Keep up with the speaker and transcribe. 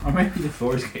Or maybe the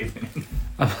floor's caving in.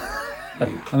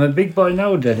 I'm a big boy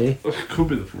now, Daddy. It could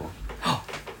be the floor.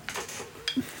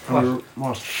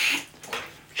 What?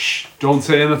 Shh. Don't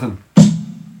say anything.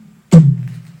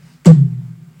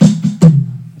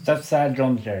 That's sad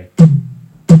drums, Jerry.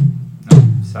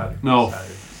 Sad. No.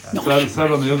 Sad.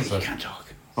 Sad on the other You side. can't talk.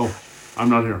 Oh, I'm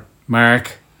not here.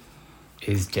 Mark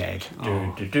is dead.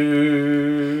 Oh.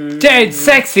 Dead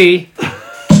sexy.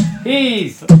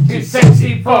 He's too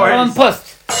sexy for a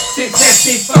pust. Too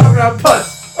sexy for a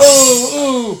puss.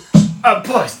 Ooh, A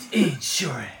bust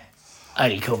insurance. I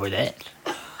didn't cover that.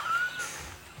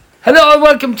 Hello and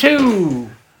welcome to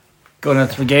Going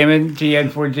Nuts for Gaming,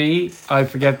 GN4G. I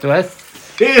forget the rest.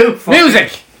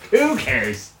 Music! Who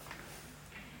cares?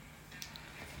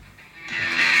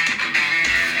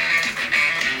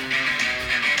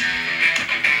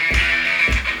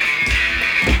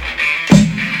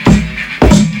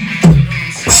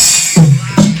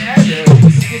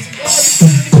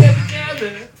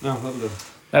 No, that'll do.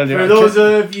 That'll do For it. those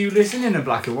of you listening in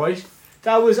black and white,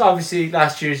 that was obviously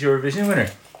last year's Eurovision winner.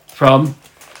 From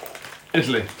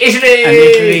Italy. Italy! and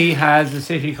Italy has a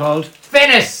city called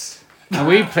Venice! and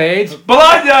we played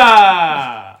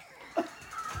Bologna!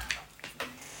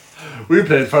 We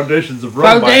played Foundations of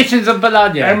Rome. Foundations of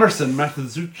Bologna. Emerson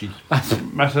Matazucci.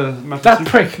 That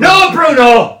prick. No,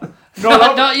 Bruno! No,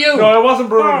 Not you. No, it wasn't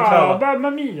Bruno Catala.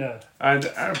 Mamma mia. And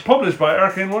published by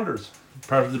Arcane Wonders.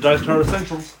 Part of the Dice Tower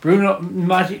Essentials. Bruno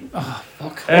Matti. Oh,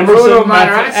 fuck. Bruno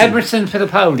Materazzi. Emerson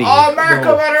Fittipaldi. Oh,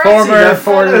 Marco Materazzi! Former that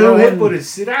fella who Formula hit One. with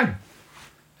Zidane.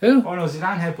 Who? Oh no,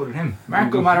 Zidane headbutted him.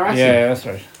 Marco Materazzi. Yeah, that's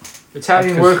right.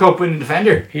 Italian That's World Cup winning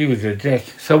defender. He was a dick.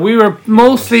 So we were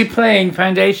mostly playing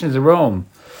Foundations of Rome.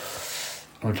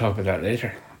 We'll talk about that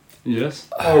later. Yes.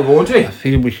 Or won't we? I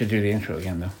feel we should do the intro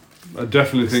again, though. I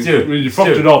definitely think Stu, you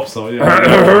fucked Stu. it up, so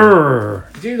yeah.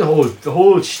 Do the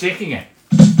whole shtick again.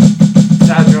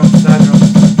 Sad drum, sad drum.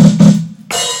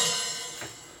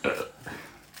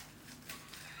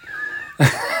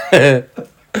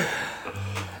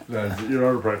 You're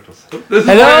out of practice. This is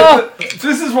Hello?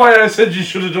 this is why I said you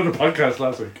should have done a podcast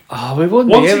last week. Oh, we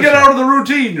wouldn't Once be you able get to. out of the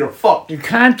routine, you're fucked. You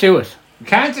can't do it. You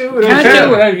can't do it. Can't without do it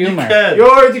you. without you, Mark.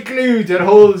 You're the glue that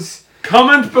holds.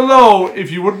 Comment below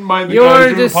if you wouldn't mind the You're guys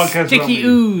doing the a podcast sticky without me.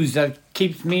 ooze that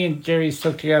keeps me and Jerry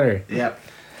stuck together. Yep.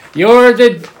 You're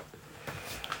the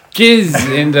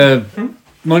jizz in the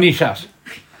money shot.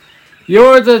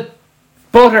 You're the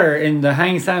butter in the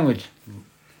hang sandwich.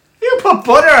 You put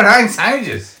butter on hang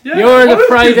sandwiches. Yeah, You're what the else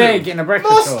fried do you do? egg in a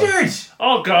breakfast roll. Mustard.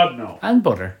 Oh God, no! And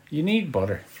butter. You need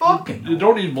butter. Fucking. You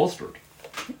don't need mustard.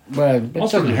 Well, it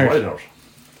Mustard doesn't is hurt. right out.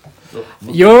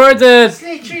 You're the... It's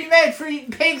literally made for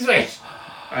eating pigs with.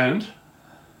 And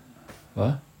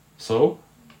What? so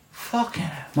Fucking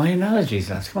hell. My analogies,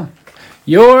 lads. Come on.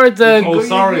 You're the... Oh, Go, you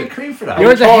sorry. need cream for that.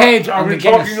 You're the head Are on we the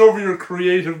Guinness. talking over your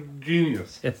creative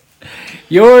genius?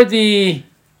 You're the...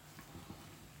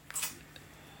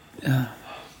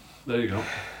 There you go.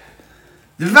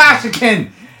 The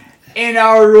Vatican in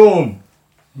our room.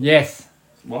 Yes.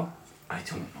 What? I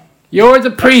don't know. You're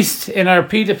the priest in our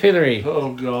pedophilery.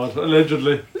 Oh God!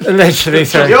 Allegedly. Allegedly,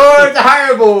 sorry. You're the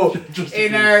Haribo Just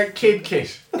in our kid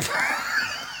kit.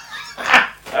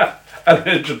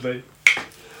 Allegedly.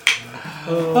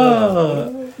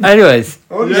 Anyways.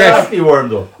 Oh, Yes. yes. Happy worm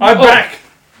though. I'm back.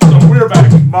 So we're back.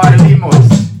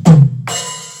 Malimos.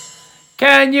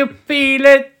 Can you feel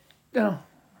it? No.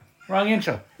 Wrong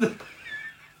intro.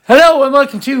 Hello and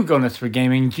welcome to Go Nuts for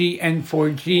Gaming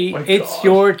GN4G. My It's God.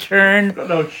 your turn.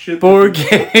 No shit. Board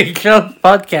Gaming Club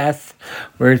podcast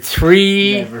where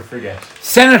three Never forget.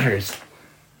 senators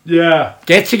Yeah.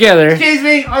 get together. Excuse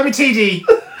me, I'm a TD.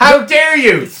 How dare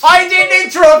you? I didn't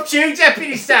interrupt you,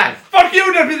 Deputy Staff. Fuck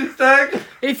you, Deputy Stag.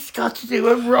 It's got to do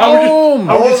with How Rome.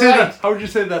 would you say Alright. that? How would you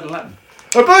say that in Latin?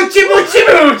 Abuchi buchi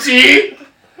buchi.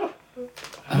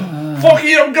 Fuck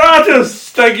you,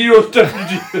 gratis. Stagios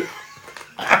deputy.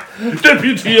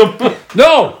 Deputy.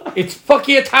 No, it's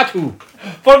fucking a tattoo.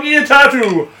 Fuck you,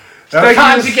 tattoo.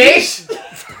 Conjugate.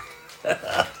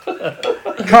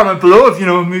 Comment below if you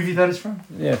know what movie that is from.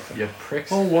 Yeah. You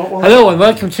pricks. Oh, what? Hello and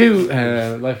welcome to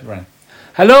Life of Brian.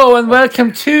 Hello and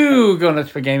welcome to Go Nuts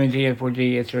for Gaming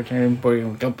GN4G. It's your turn, Board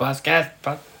Gaming Club podcast.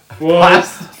 What?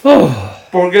 Oh.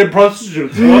 Board game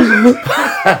prostitutes.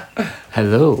 What?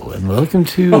 Hello and welcome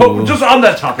to Oh, just on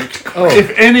that topic. Oh.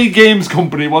 If any games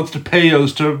company wants to pay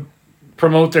us to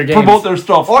promote their games. promote their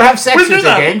stuff, Or have sex we'll do with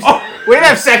your that. games. Oh. We'll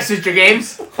have sex with your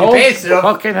games. We Oh, pay us enough.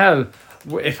 fucking hell.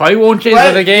 If I won't change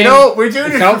Well, the game, no, we're doing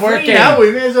it's it not for free working. now.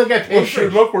 We may as well get Oh, paid for sure,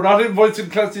 it. look, we're not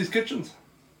invoicing Clancy's Kitchens.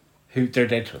 who they're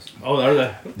dead to us. Oh, are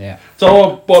they? Yeah.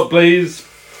 So, what, Blaze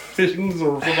fittings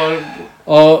or something?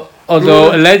 Oh,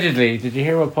 Although, allegedly, did you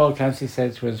hear what Paul Clancy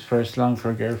said to his first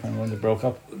long-term girlfriend when they broke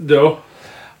up? No.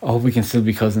 Oh, we can still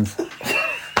be cousins.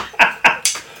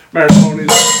 Marconi.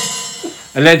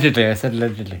 Allegedly, I said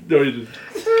allegedly. No, you didn't.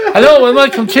 Hello and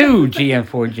welcome to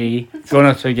GM4G, Going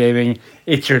Outside Gaming.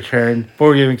 It's your turn,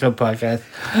 Board Gaming Club podcast,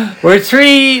 where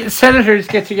three senators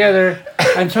get together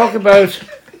and talk about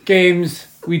games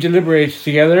we deliberate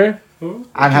together. And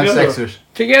have sex with.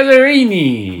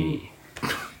 Together-ini.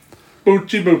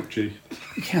 Boochie.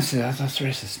 You can't say that, that's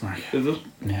racist, Mark. Is it?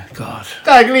 Yeah, God.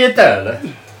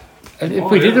 Tagliatelle. And if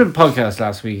we did a podcast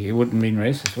last week, it wouldn't mean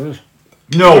racist, would it?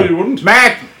 No, you wouldn't.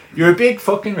 Mark, you're a big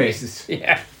fucking racist.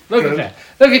 Yeah. Look at that.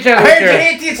 Look at I heard you that.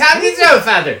 hate the Italians now,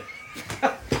 father.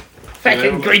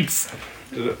 Fucking Greeks.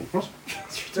 Did it? What?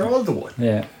 They're all the one.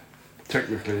 Yeah.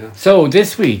 Technically, yeah. So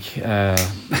this week,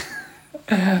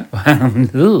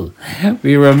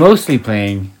 we were mostly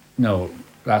playing. No,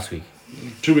 last week,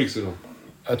 2 weeks ago.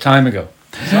 a time ago.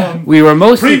 We were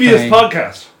mostly Previous playing,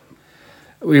 podcast.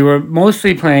 We were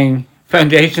mostly playing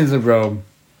Foundations of Rome,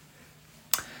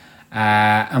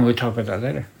 and we'll talk about that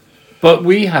later. But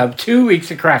we have 2 weeks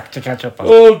of crack to catch up on.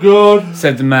 Oh, God.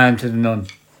 Said the man to the nun.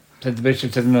 Said the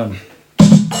bishop to the nun.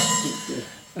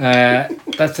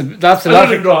 That's a I lot don't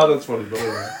of even know how that's funny, but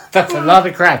anyway. That's a lot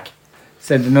of crack,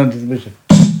 said the nun to the bishop.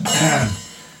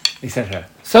 Etc.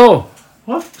 So,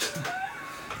 What?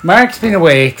 Mark's been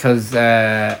away because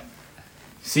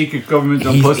Secret government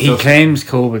on he claims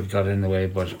COVID got in the way,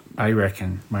 but I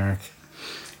reckon Mark,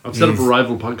 I've set up a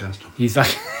rival podcast. he's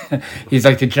like he's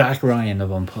like the Jack Ryan of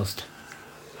Unpust.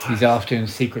 He's off doing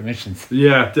secret missions.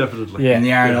 Yeah, definitely. Yeah. in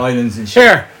the Aran Islands and shit.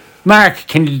 Sure, Mark,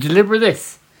 can you deliver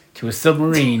this to a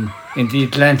submarine in the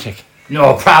Atlantic?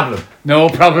 No problem. No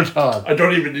problem at all. I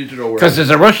don't even need to know where. Because there's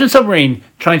a Russian submarine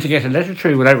trying to get a letter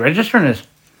through without registering it.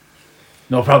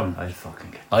 No problem.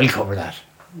 I'll cover that.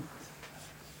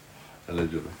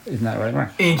 Allegedly. Isn't that right,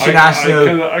 Mark?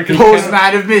 International I can-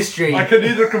 postman of mystery. I can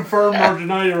neither confirm nor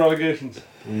deny your allegations.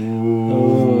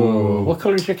 Oh. What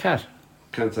colour is your cat?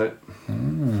 Can't say.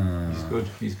 He's good.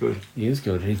 He's good. He is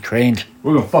good. He's trained.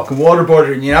 We're gonna fucking waterboard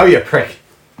you now, you prick.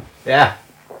 Yeah.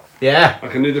 Yeah. I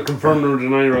can neither confirm nor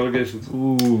deny your allegations.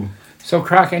 Ooh. So,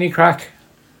 crack, any crack?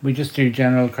 We just do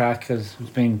general crack because it's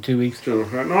been 2 weeks. No,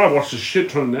 I watched a shit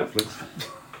ton of Netflix.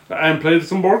 And played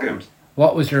some board games.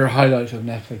 What was your highlight of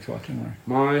Netflix watching, Mark?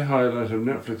 My highlight of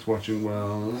Netflix watching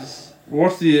was...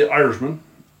 What's The Irishman?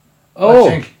 Oh, I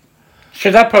think.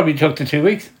 sure, that probably took the 2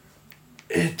 weeks.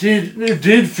 It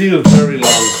did feel very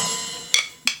long.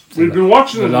 We've been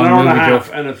watching it an long hour and a movie, half,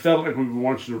 Joe. and it felt like we've been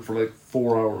watching it for like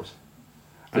 4 hours.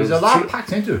 And There's it a was lot three-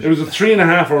 packed into It it. was a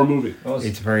 3.5 hour movie.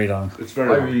 It's very long. It's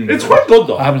very I long. really It's enjoyed quite good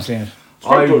though. I haven't seen it. It's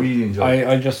quite I good. really enjoyed it.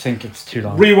 I just think it's too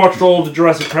long. Rewatched all the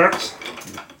Jurassic Parks.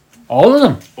 All of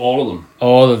them. All of them.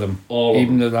 All of them. All of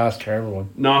Even them. the last terrible one.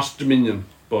 Not Dominion,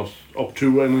 but up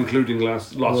to and including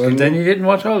Lost Well, Kingdom. then you didn't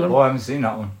watch all of them. Oh, I haven't seen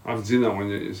that one. I haven't seen that one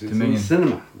yet. You see, Dominion. It's in the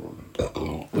cinema.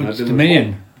 And I It's didn't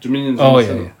Dominion. know. Dominion's in Oh, the yeah,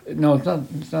 cinema. yeah. No, it's not.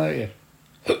 It's not out yet.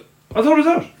 I thought it was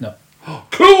out. No.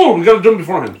 Cool. We got it done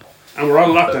beforehand, and we're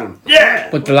on lockdown. Yeah.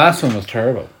 But the last one was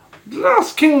terrible.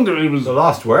 Lost Kingdom. It was The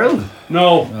Lost World.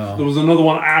 no. There was another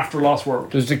one after Lost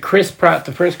World. There's the Chris Pratt,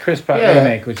 the first Chris Pratt Yeah.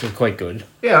 remake, which is quite good.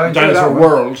 Yeah, I enjoyed Dinosaur that one.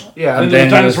 World. Yeah, And and then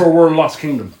then Dinosaur World Lost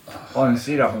Kingdom. I didn't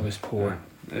see that It one. was poor.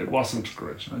 It wasn't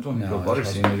great. I don't think No, I'll bother it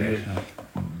seeing it. wasn't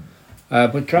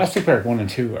great. But Jurassic Park 1 and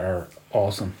 2 are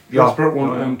awesome. Jurassic Park 1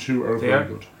 yeah. and 2 are They very are.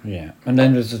 good. Yeah. And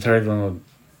then there's the third one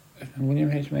with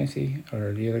William H. Macy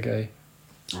or the other guy.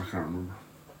 I can't remember.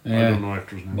 I Yeah. don't know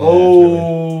actors' names.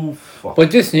 Oh, fuck.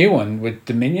 But this new one with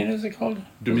Dominion, is it called?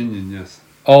 Dominion, yes.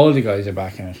 All the guys are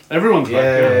back in it. Everyone's back.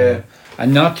 Yeah.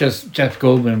 And not just Jeff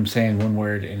Goldblum saying one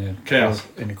word in a Chaos.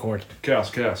 in a court.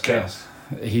 Chaos.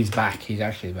 He's back. He's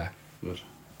actually back. Good.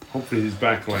 Hopefully he's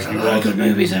back like he A lot of was. good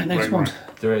movies out next Right, month.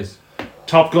 There is.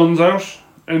 Top Gun's out.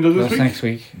 End of this That's week. next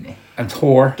week. And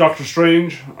Thor. Doctor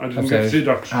Strange. I didn't I've get to seen see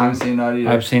Doctor I haven't Strange. seen that either.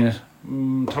 I've seen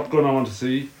it. Top Gun I want to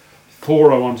see.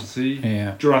 Thor I want to see.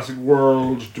 Yeah. Jurassic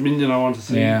World. Dominion I want to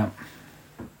see. Yeah.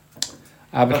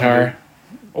 Avatar.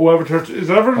 Oh, Avatar. Is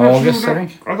that Avatar? August, 2 I now?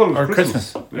 think. I thought it was Or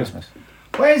Christmas. Yeah. Christmas.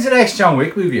 When's the next John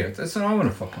Wick movie out? That's what I want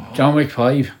to fucking know. John Wick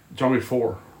 5. John Wick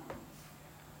 4.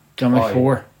 John Wick Five.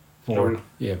 4. John 4. Wick.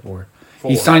 Yeah, 4.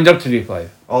 4. He signed up to do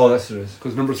 5. Oh, that's what it is.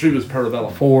 Because number 3 was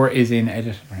Parabellum. 4 is in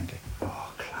edit, apparently.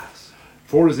 Oh, class.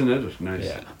 4 is in edit. Nice.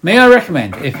 Yeah. May I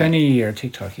recommend, if any of your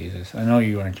TikTok users, I know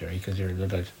you aren't, Jerry, because you're a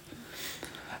Luddite.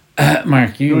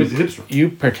 Mark, No, he's a hipster. you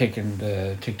partake in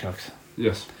the TikToks.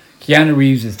 Yes. Keanu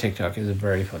Reeves' TikTok is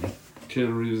very funny.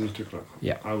 Keanu Reeves is TikTok.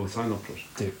 Yeah. I will sign up to it.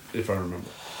 Do. If I remember.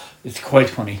 It's quite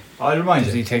funny. I'll remind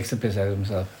Because he you. takes the piss out of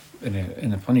himself.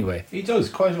 in a funny way. He does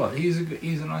quite well. He's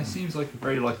a nice. Seems like a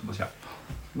very likable chap.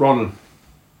 Ronan.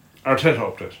 Arteta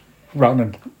update.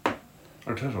 Ronan.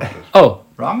 Arteta update. Oh.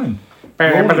 Ramen.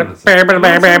 Ronan is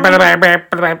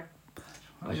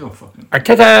I don't fucking.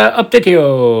 Arteta update you.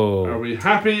 Are we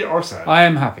happy or sad? I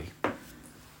am happy.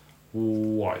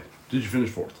 Why? Did you finish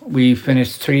fourth? We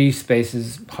finished 3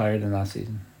 spaces higher than last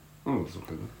season. Oh, that's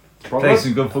okay then. Play Progress?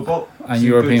 some good football. And Some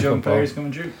European good young football. players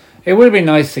coming through. It would have been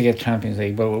nice to get Champions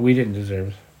League, but we didn't deserve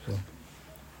it. So.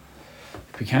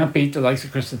 If we can't beat the likes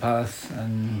of Crystal Palace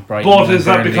and Brighton. But and is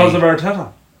that Burnley- because of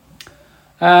Arteta?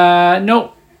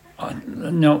 No.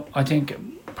 No, I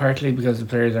think partly because the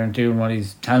players aren't doing what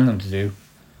he's telling them to do.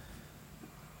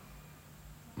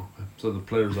 So the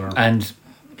players are And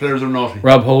naughty.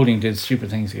 Rob Holding did stupid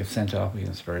things to get sent off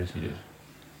against Spurs. He did.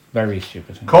 Very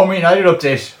stupid things. Como United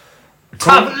update.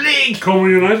 Top of the league. Como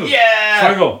United. Yeah.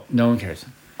 Sligo. No one cares.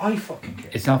 I fucking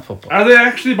care. It's not football. Are they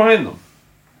actually buying them?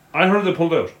 I heard they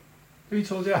pulled out. Who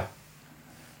told you?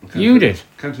 You did.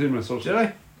 Can't tell you my social. Did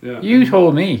I? Yeah. You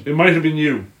told me. It might have been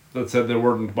you that said they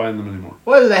weren't buying them anymore.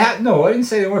 Well, they have. No, I didn't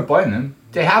say they weren't buying them.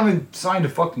 They haven't signed a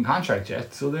fucking contract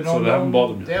yet, so they don't. So they haven't bought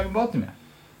them yet. They haven't bought them yet.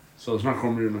 So it's not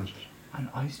Como United. And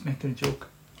I was making a joke.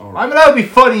 All right. I'm allowed to be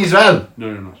funny as well. No,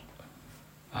 you're not.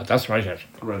 Oh, that's right, Ed.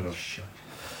 Right off.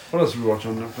 What else did we watch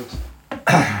on Netflix?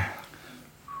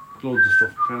 Loads of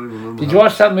stuff. Can't even remember. Did you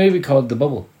watch that movie called The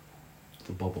Bubble?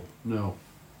 The Bubble? No.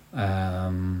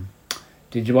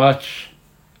 Did you watch...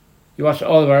 You watched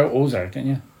all of our Ozark, didn't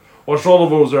you? Watched all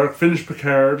of Ozark. Finished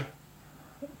Picard.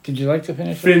 Did you like to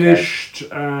finish it? Finished.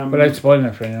 Without spoiling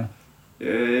it for you now.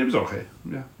 It was okay.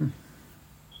 Yeah.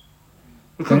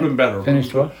 It could have been better.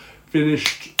 Finished what?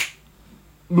 Finished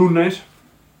Moon Knight.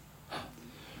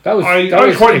 That was I that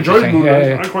was quite enjoyed interesting. Moon Yeah, Knight.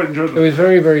 yeah. I quite enjoyed It it. was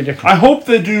very, very different. I hope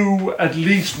they do at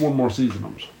least one more season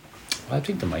of it. I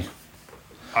think they might.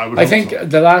 I would I hope think so.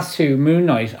 the last two, Moon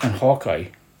Knight and Hawkeye,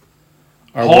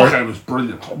 are Hawkeye was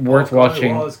brilliant. worth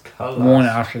watching Was class. one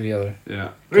after the other. Yeah.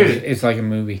 Really? It's like a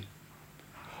movie.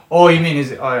 Oh, you mean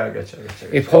is it? Oh, yeah, I get you. I get you.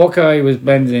 If Hawkeye was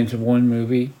blended into one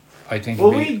movie, I think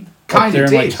Well, it'd be we up kind there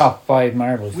of in my did. top 5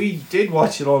 Marvels. We did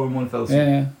watch it all in one fell swoop.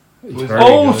 Yeah. It's Was- very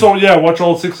Oh, good. so yeah, watch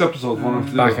all 6 episodes, one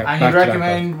after the Back other. up. And Back you to back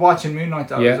recommend watching Moon Knight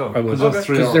that Yeah, as well? I would. Because that's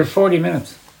 3 Because hours. they're 40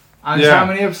 minutes. And Yeah. how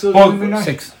many episodes Well, of Moon Knight?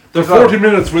 6. They're Well, 40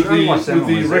 minutes with try and watch them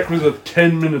the ones. requisite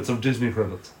 10 minutes of Disney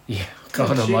credits. Yeah. God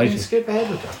Shit, you almighty. can skip ahead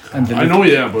with that. And the, I know,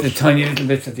 yeah, but the tiny little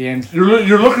bits at the end. you're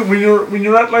looking when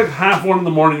you're at like 1:30 in the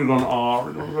morning. You're going, oh,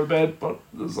 we're going to go to bed, but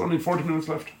there's only 40 minutes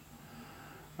left.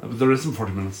 But there isn't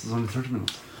 40 minutes. There's only 30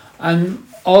 minutes. And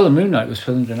all the Moon Knight was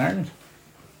filmed in Ireland.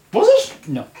 Was it?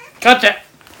 No. Gotcha.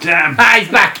 Damn. Ah, he's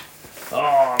back.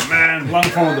 Oh man, long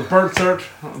form with the bird cert.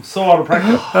 I'm so out of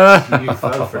practice. You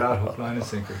fell for that hook, line, and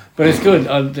sinker. But it's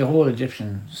good. The whole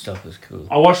Egyptian stuff is cool.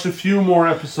 I watched a few more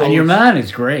episodes. And your man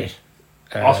is great.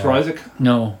 Oscar Isaac.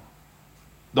 No.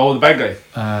 No, the bad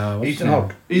guy. What's his Ethan name?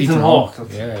 Hawke. Ethan Hawke.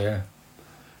 That's- Yeah, yeah.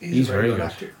 He's a very good good.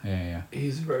 actor. Yeah,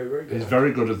 He's very, very good. He's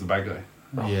very good as the bad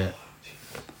guy. yeah. Yeah.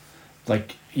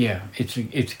 Like, yeah,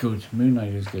 it's good. Moon Knight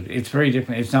is good. It's very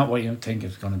different. It's not what you think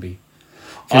it's going to be.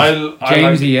 'Cause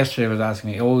Jamesy yesterday was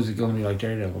asking me, oh, is it going to be like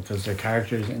Daredevil? Because their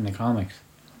characters in the comics.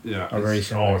 Yeah. Are very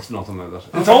similar. Oh, it's nothing like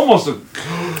that. It's almost a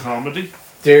comedy.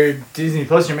 They're Disney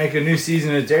Plus. You're making a new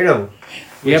season of Daredevil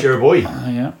with Yep. your boy.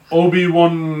 Yeah.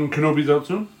 Obi-Wan Kenobi's out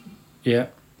soon. Yeah.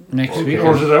 Next Okay. week.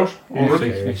 Or is it out? Yeah, Already?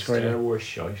 next week. Friday. Star Wars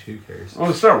shite. Who cares? Oh,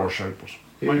 it's Star Wars shite, but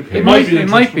It might be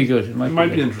interesting. good. It might, It might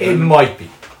be good. It interesting. might be.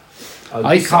 I'll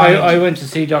be kind. I went to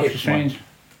see Doctor It Strange.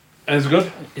 And it's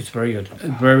good? It's very good. A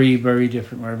very, very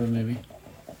different Marvel movie.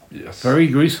 Yes. Very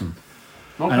gruesome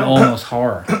Okay. and almost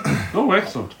horror. Oh,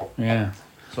 excellent. Yeah.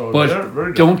 So, But they're very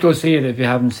good. don't go see it if you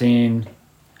haven't seen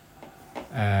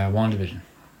WandaVision.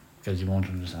 Because you won't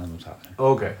understand what's happening.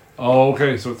 Okay. Oh,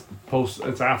 okay, so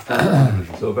it's after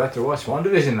WandaVision. So better watch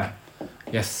WandaVision then.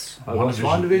 Yes. I'll watch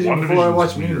WandaVision. WandaVision before I WandaVision's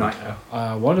watch Moon weird. Knight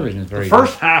now. WandaVision is very The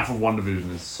first half of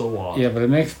WandaVision is so odd. good. Yeah, but it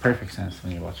makes perfect sense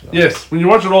when you watch it all. Yes, when you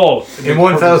watch it all. it In makes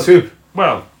one perfect- fell swoop.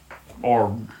 Well,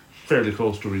 or fairly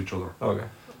close to each other. Okay.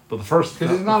 But the first, Because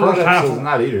there's the not a lot first of half episodes of in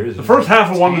that either, is the there? first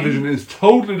half of 10? WandaVision is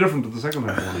totally different to the second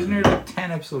half of Isn't WandaVision. there like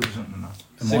 10 episodes or something in that?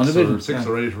 And Six WandaVision, or 6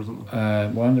 or 8 or something.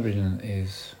 WandaVision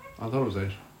is... I thought it was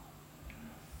 8.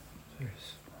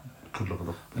 Could look it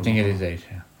up. I think it is 8,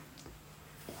 yeah.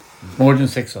 It's more than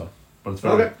 6 though. But it's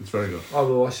very, Okay. it's very good.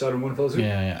 I'll watch that in one fell swoop.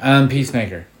 Yeah, yeah. And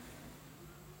Peacemaker.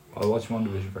 I'll watch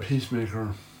WandaVision first. Peacemaker.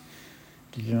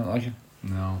 Did you not like it?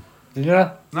 No. Did you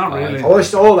not? Not Oh, really. I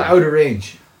watched all the Outer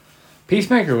Range.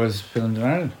 Peacemaker was filmed in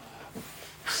Ireland.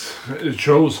 It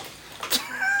shows.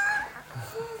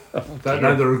 That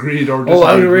neither agreed or Oh,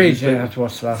 Out disagreed of with Rage. the Yeah, I have to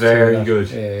watch the last Very two of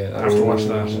that. good. Yeah. I have to watch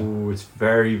that. Oh, it's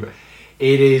very.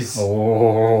 It is.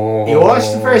 Oh. You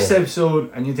watch the first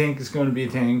episode and you think it's going to be a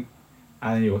thing,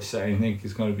 and then you watch that and you think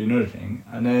it's going to be another thing,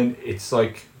 and then it's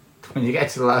like when you get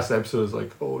to the last episode, it's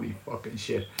like holy fucking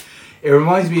shit. It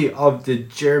reminds me of the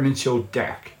German show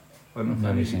Dark. I don't know if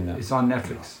Never any- seen that. It's on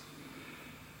Netflix.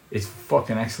 It's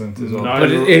fucking excellent as well.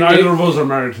 Neither of us are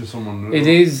married to someone. It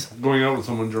is. Going out with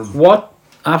someone German. What,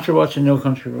 after watching No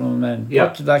Country for Old Men, Yeah.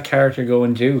 what did that character go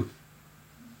and do?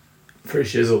 For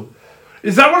shizzle.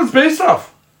 Is that what it's based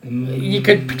off? You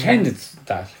could pretend it's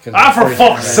that. 'cause Ah, it's for very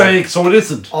fuck's similar. sake! So it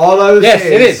isn't. All I would Yes,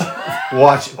 say it is is.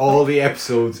 watch all the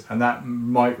episodes, and that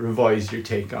might revise your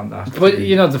take on that. But,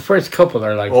 you know, the first couple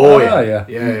are like, Oh yeah. yeah.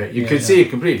 You Yeah, can yeah. see it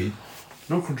completely.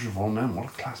 No Country for Old Men. What a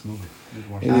class movie. Need to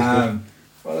watch It it. is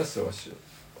Well, let's watch it.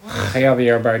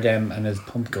 Javier Bardem and his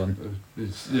pump gun.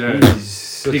 Yeah. He's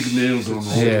such, Big nails such, on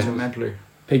such Yeah. a mentaler.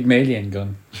 Pygmalion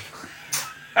gun.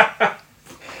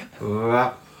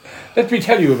 Well, Let me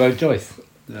tell you about Joyce.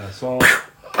 Yeah. So,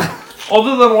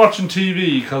 other than watching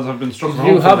TV, because I've been stuck at New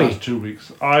home for hobby. the last 2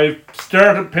 weeks, I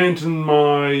started painting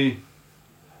my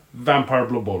Vampire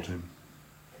Blood Bowl team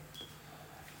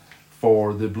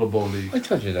for the Blood Bowl League. I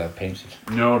told you that I painted.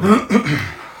 No.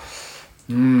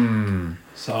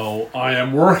 So I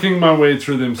am working my way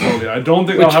through them slowly. I don't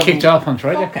think I'll Which have kicked off on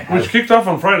Friday. Which kicked off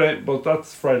on Friday, but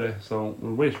that's Friday, so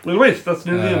we'll wait. We'll wait. That's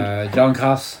near the end. John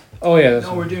Coss. Oh yeah, that's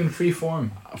no, we're doing free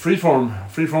form.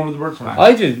 Freeform with the birds.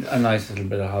 I did a nice little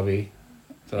bit of hobby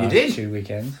the You last did? 2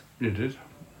 weekends You did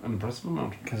an impressive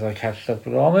amount. because I catched up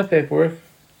with all my paperwork.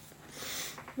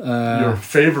 Your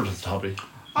favourite hobby?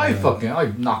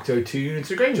 I knocked out 2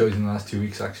 units of Greyjoys in the last 2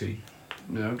 weeks actually.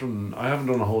 Yeah, I haven't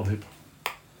done a whole heap.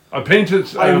 I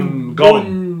painted I'm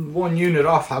Gollum. one unit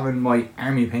off having my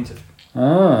army painted.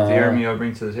 Oh. The army I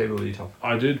bring to the table at the top.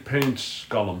 I did paint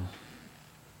Gollum.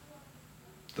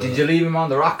 Did you leave him on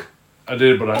the rock? I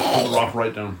did, but I put the rock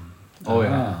right down. Oh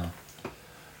yeah.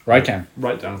 Right down.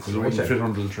 Right down, because it Right wouldn't down. fit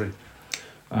under the tree.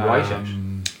 Right out.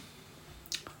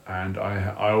 And I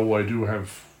have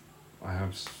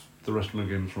the rest of my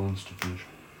Game of Thrones to finish.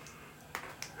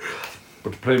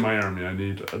 But to play my army, I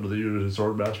need another unit of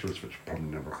sword masters, which probably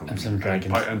never come And in. some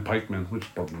dragons. And pikemen, which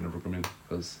probably never come in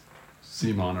because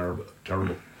Seamon are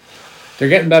terrible. They're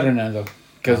getting better now though,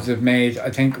 because they've made.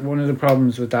 I think one of the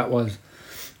problems with that was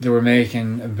they were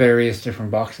making various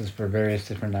different boxes for various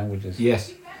different languages,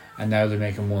 Yes. and now they're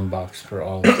making one box for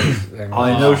all. Languages.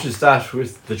 I noticed that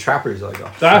with the trappers I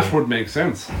got. That So, would make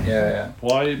sense. yeah.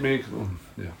 Why make?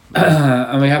 Yeah,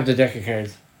 And we have the deck of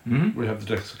cards, Mm-hmm. we have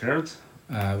the decks of cards.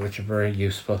 which are very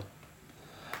useful.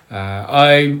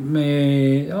 I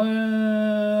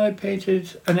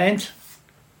painted an ent.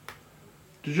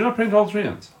 Did you not paint all 3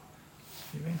 ends?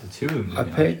 You made the 2 of them. I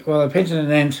didn't you? painted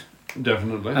an ent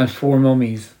Definitely. and 4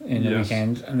 mummies in the Yes.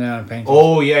 weekend, and then I painted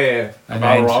Oh yeah. an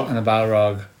Balrog. ent and a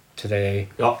Balrog today,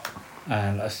 Yeah.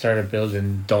 and I started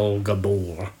building Dol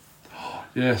Gabor,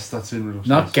 Yes, that's in real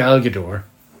not Gal Gador,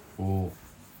 Oh.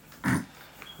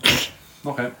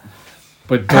 Okay.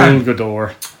 but Dol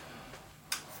Gador.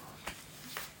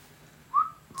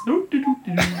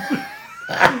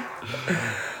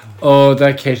 Oh,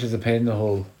 that kit is a pain in the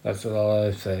hole. That's all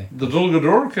I say. The Dol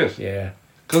Guldur kit. Yeah.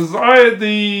 Because I had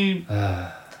the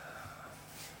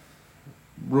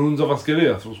Runes of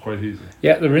Osgiliath was quite easy.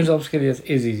 Yeah, the Runes of Osgiliath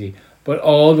is easy, but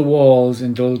all the walls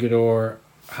in Dol Guldur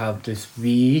have this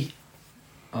V,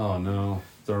 Oh no,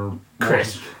 they're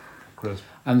Crisp. Crisp.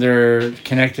 and they're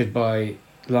connected by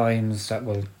lines that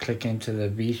will click into the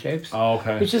V shapes, Oh,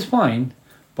 okay. which is fine,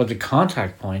 but the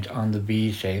contact point on the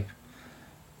V shape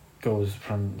goes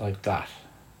from like that.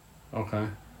 Okay.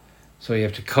 So you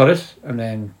have to cut it, and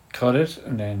then cut it,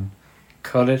 and then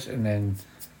cut it, and then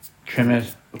trim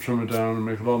it. Trim it down and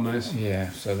make it all nice. Yeah,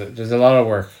 so there's a lot of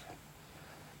work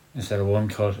instead of one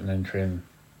cut and then trim.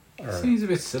 Or Seems a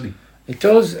bit silly. it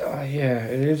does, yeah,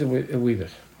 it is a wee bit.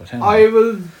 But anyway. I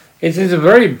will It is a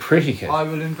very pretty kit, I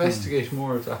will investigate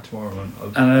more of that tomorrow. I'll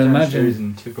And I imagine- downstairs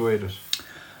and tip away at it.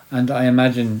 and I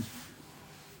imagine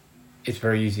it's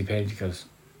very easy paint because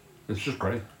It's just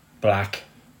grey. black,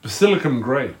 Basilicum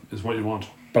grey is what you want.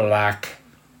 black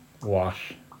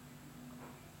wash.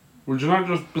 Would you not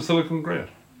just Basilicum grey it?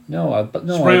 No,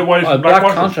 no, Spray it white I and black black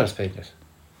wash it? contrast paint it.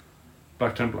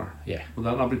 Black Templar. Yeah. Would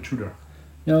that not be too dark?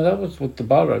 No, that was with the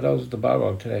Balrog. That was the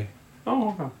Balrog today. Oh,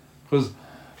 okay. Because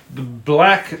the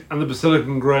black and the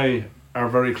Basilicum grey are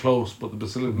very close, but the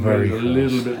Basilicum grey Very is a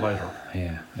close. little bit lighter.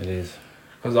 Yeah, it is.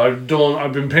 Because I've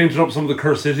been painting up some of the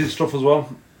Curse City stuff as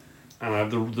well. And I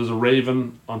have there's a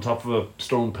raven on top of a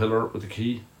stone pillar with a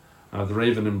key. I have the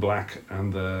raven in black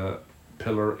and the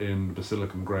pillar in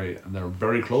Basilicum Grey, and they're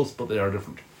very close, but they are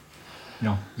different.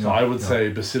 No. So I would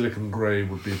say Basilicum Grey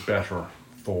would be better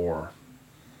for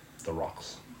the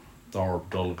rocks, or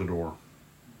Dol Guldur.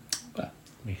 Well,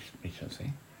 we shall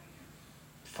see.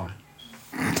 Fine.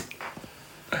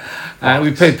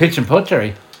 We played pitch and putt,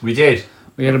 Jerry. We did.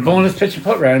 We had a bonus pitch and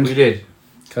putt round We did.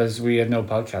 because we had no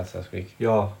podcast last week.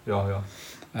 Yeah.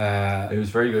 It was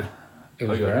very good. It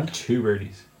was I got grand. 2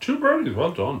 birdies. 2 birdies,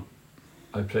 well done.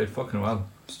 I played fucking well.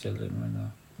 Still didn't win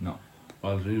though. No.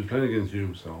 Well, he was playing against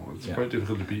you, so it's Yeah. quite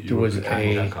difficult to beat you. There was with the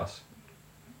a- camera.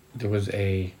 There was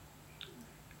a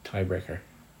tiebreaker.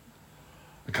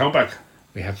 A countback.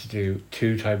 We have to do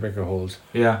 2 tiebreaker holes.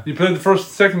 Yeah. You played the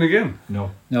first, second again.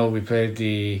 No. No, we played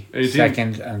the 18.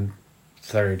 second and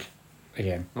third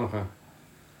again. Okay.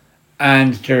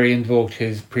 And Jerry invoked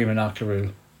his prima nocta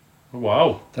rule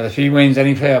Wow. that if he wins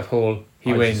any playoff hole,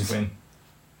 he I wins. just win.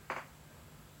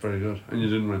 Very good. And you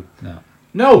didn't win. No,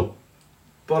 No.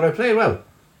 But I played well.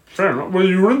 Fair enough. Well,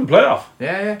 you were in the playoff.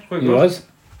 Yeah. Quite he good. was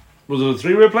Was it a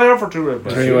 3-way playoff or 2-way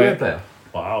playoff? Three-way. player.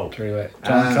 Wow. 3-way.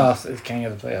 John Um, Cross is king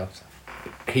of the playoffs.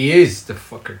 He is the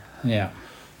fucker. Yeah,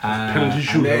 Penalty And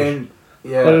shootout. then,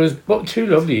 yeah. but it was 2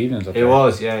 lovely evenings up It there.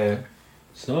 was, yeah.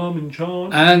 Some in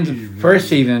John. And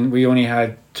first evening we only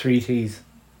had 3 tees.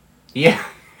 Yeah.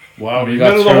 Wow, We you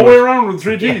got got it the through whole it. way around with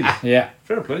 3 Ts. Yeah,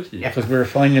 Fair play to you. because we were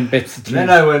finding bits of And tees. then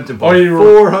I went to buy Oh, you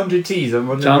were- 400 teas on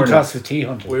Monday John morning. Cross was tea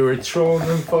hunter. We were throwing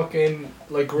them fucking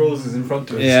like roses in front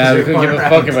of us. Yeah, we They couldn't give a weren't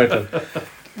fuck around. about them.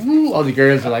 Ooh, all the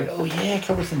girls were like, "Oh yeah,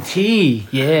 come with some tea."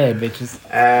 Yeah, bitches.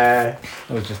 That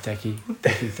was just Decky.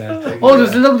 Decky's dad. Oh,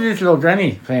 there's a lovely little old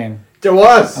granny playing, There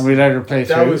was. and we let her play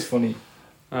That through. was funny.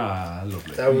 Ah,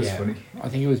 lovely. That was Yeah. funny. I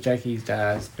think it was Jackie's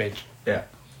dad's bitch. Yeah.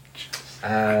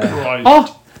 Right.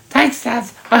 Oh, thanks, Dad.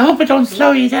 I hope I don't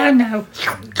slow you down now.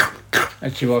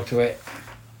 And she walked away.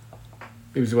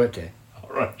 It was a wet day.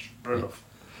 Alright, fair enough.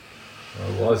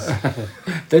 It was.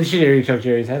 Then she nearly took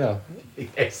Jerry's head off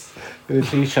Yes. with a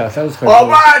tee shot. That was quite Oh cool.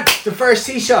 man! The first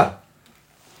tee shot.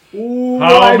 Ooh,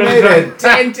 How I many made a times?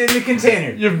 dent in the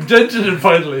container. You've dented it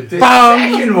finally. The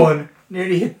Bang! second one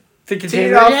nearly hit. The Teed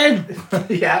container off. again.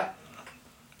 Yeah.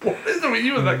 What is it with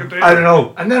you in that container? I don't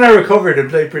know. And then I recovered and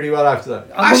played pretty well after that.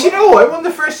 Actually, no, I won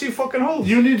the first 2 fucking holes.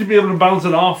 You need to be able to bounce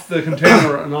it off the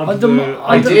container and onto On the the. mo-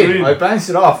 I onto the did. green. I bounced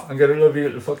it off and got a lovely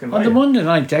little fucking On the line. Monday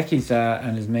night, Decky's dad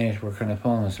and his mate were kind of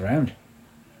pulling us around.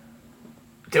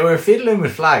 They were fiddling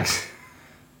with flags.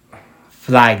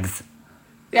 Flags.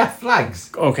 Yeah,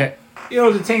 flags. Okay. You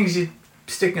know the things you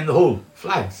stick in the hole.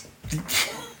 Flags.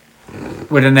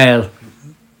 With a nail.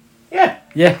 Yeah,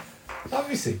 Yeah.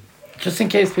 obviously. Just in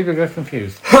case people get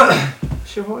confused.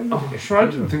 Sure, what are you Oh, sure, I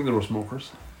didn't think there were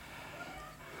smokers.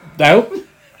 No?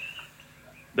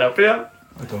 That yeah.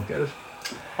 I don't get it.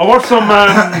 I watched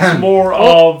some more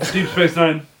of Deep Space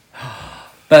Nine.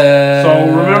 So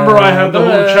remember, I had the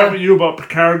whole chat with you about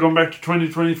Picard going back to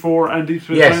 2024 and Deep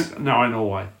Space Yes. Nine. Now I know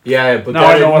why. Yeah, but No,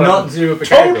 that I know had what nothing happened. to do with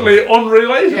Picard. Totally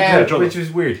unrelated Yeah, to each other. which was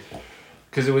weird.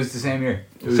 Because it was the same year.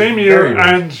 It was Same year, very weird.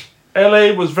 and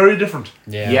LA was very different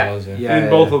Yeah, Yeah, it was, yeah. in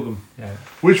both of them. Yeah.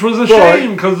 Which was a But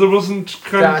shame because there wasn't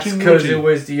That's because continuity. it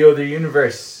was the other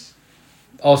universe.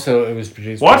 Also, it was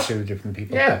produced What? by 2 different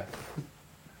people. Yeah.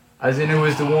 As in, it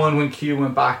was the one when Q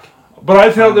went back. But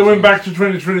I felt they went back to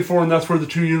 2024, and that's where the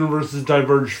 2 universes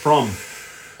diverged from.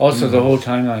 Also, the whole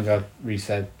timeline got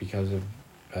reset because of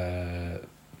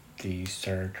the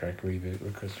Star Trek reboot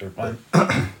with Christopher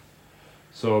Pike.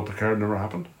 So Picard never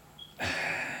happened.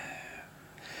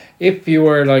 If you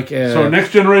were like... So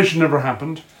Next Generation never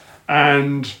happened,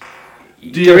 and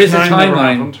there is a DS9 never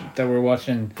timeline happened. that we're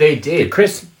watching. They The did.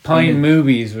 Chris Pine In-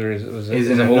 movies was is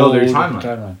in a another whole different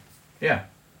timeline. Yeah.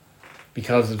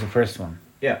 because of the first one.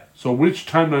 So which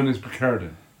timeline is Picard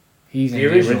in? He's in The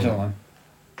the original original one.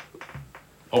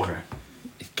 Okay.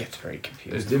 It gets very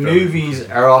confusing. The movies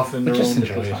are often But their just own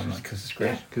enjoy little it timeline. because it's great.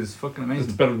 Yeah, because it's fucking It's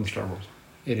amazing. better than Star Wars.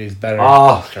 It is better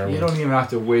Oh, than Star you Wars. don't even have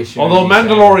to waste your Although energy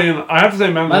saying Mandalorian, I have to say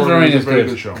Mandalorian is a is very good.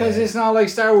 good show. Because it's not like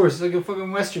Star Wars, it's like a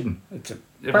fucking Western. It's a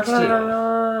Yeah, but still.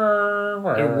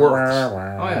 It works.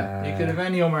 Oh yeah, you could have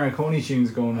any Marconi tunes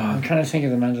going I'm on. trying to think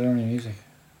of the Mandalorian music.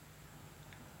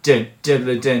 Dun,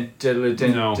 diddle, dun, diddle,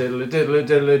 dun, No. diddle, diddle,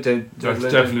 diddle, dun, That's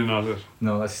diddle, definitely not it.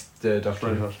 No, that's the Doctor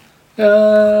Right, Who. right.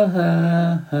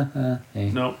 Hey.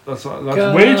 No, that's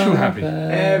way too happy.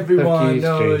 Everyone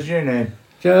knows your name.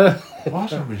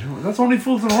 What are we doing? That's only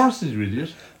Fools and Horses, you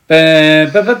idiot. No,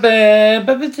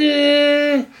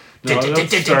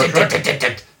 that's Star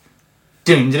Trek.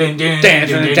 Dun, dun, dun, dun, dun,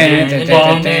 dun, dun, dun,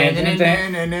 dun,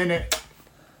 dun, dun,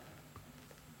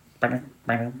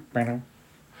 dun.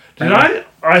 Did I?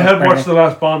 I had watched The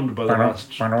Last Bond by the last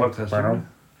podcast. didn't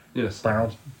Yes.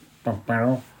 Barrel.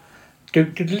 Barrel. Do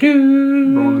do do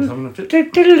do. Roland's having a fit. Do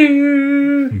do do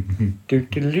do. Do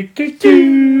do do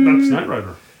do. That's Knight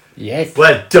Rider. Yes.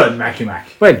 Well done, Mackie Mac.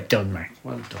 Well done, Mark.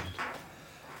 Well done.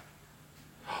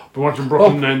 Been watching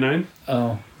Brooklyn Nine-Nine.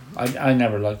 Oh, I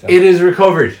never liked that. It is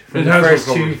recovered from It the has first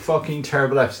recovered. 2 fucking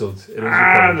terrible episodes. It is They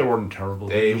recovered. weren't terrible.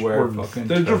 They just were weren't- fucking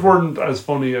They just terrible. weren't as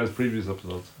funny as previous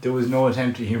episodes. There was no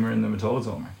attempt at humour in them at all,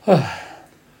 man.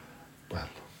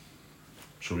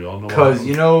 Should we all know? Because,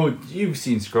 you know, you've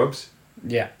seen Scrubs.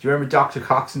 Yeah. Do you remember Dr.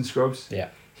 Cox in Scrubs? Yeah.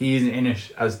 He's in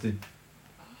it as the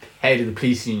head of the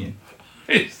police union.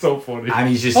 It's so funny. And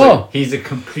he's just Oh. like, he's a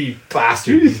complete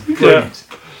bastard. He's brilliant.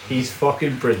 He's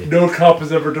fucking brilliant. No cop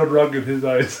has ever done wrong in his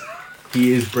eyes.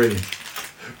 He is brilliant.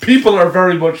 People are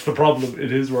very much the problem in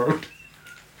his world.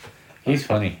 He's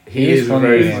funny. He is funny.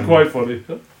 very It's funny. quite funny.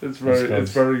 It's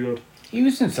Scrubs. very good. He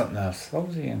was in something else. What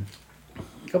was he in?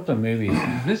 A couple of movies.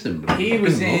 Listen, He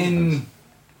was in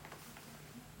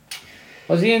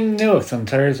Was he in Newark on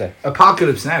Thursday?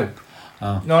 Apocalypse Now.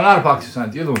 Oh. No, not Apocalypse Now.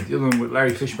 The other one. The other one with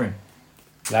Larry Fishburne.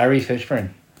 Larry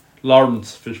Fishburne.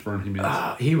 Lawrence Fishburne. He means.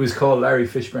 He was called Larry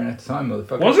Fishburne at the time,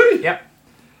 motherfucker. Was he? Yep.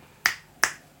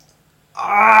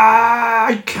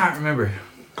 I can't remember.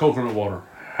 Coconut Water.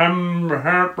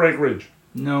 Heartbreak Ridge.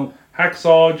 No.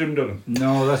 Hacksaw Jim Duggan.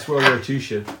 No, that's World War II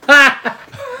shit.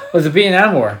 Was it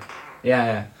Vietnam War?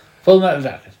 Yeah. Full Metal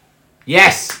Jacket.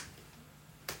 Yes.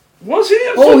 Was he? In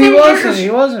Oh, Full he Metal was. Jacket? He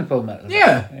was in Full Metal.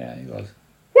 Yeah. Jacket. Yeah, he was.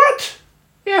 What?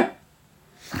 Yeah.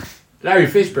 Larry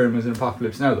Fishburne was in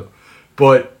Apocalypse Now, though.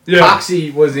 But Yeah.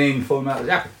 Foxy was in Full Metal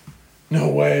Jacket. No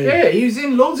way. Yeah, he was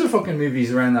in loads of fucking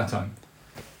movies around that time.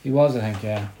 He was, I think.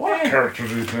 Yeah. What character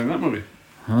did he play in that movie?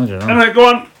 I don't know. Anyway, go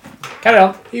on. Carry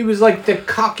on. He was like the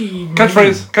cocky...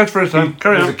 Catchphrase time.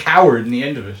 Carry He was on. a coward in the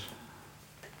end of it.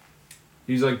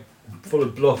 He was like full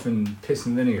of bluff and piss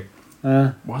and vinegar.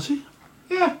 Was he?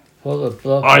 Yeah. Full of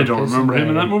blood. I don't remember him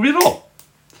in that movie at all.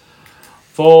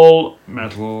 Full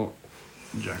Metal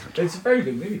Jacket. It's a very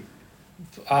good movie.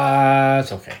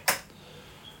 It's okay.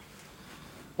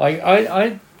 Like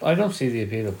I don't see the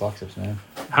appeal of Apocalypse Now.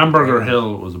 Hamburger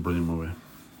Hill was a brilliant movie.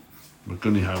 With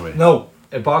Gunny Highway. No,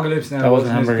 Apocalypse Now That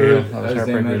wasn't wasn't as Hamburger good Hill, that was as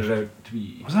they Heartbreak made Ridge. it out to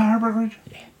be. Was that Heartbreak Ridge?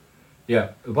 Yeah.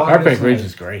 Heartbreak Now- Ridge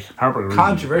is great. Heartbreak Ridge.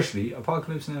 Controversially,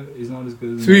 Apocalypse Now is not as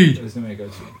good as Sweet. as they make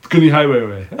out to be. Gunny Highway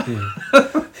way.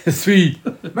 Sweet.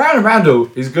 Marlon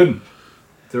Brando is good.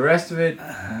 The rest of it,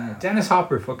 Dennis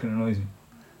Hopper fucking annoys me.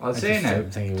 I'll say it just now.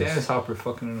 don't think it was- Dennis Hopper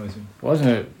fucking annoys me. Wasn't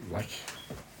it like?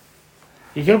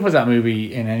 You could have put that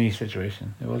movie in any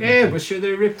situation. It wasn't. Yeah, but sure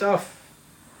they ripped off.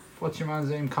 What's your man's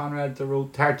name? Conrad that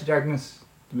wrote Heart to Darkness,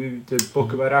 the movie, the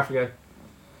book about Africa.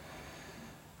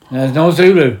 There's no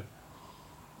Zulu.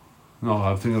 No,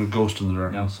 I'm thinking of Ghost in the No,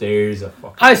 Darkness. there's a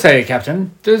fucking. I say,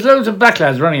 Captain. There's loads of black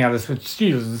lads running at us with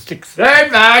steels and sticks. They're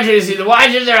mad to see the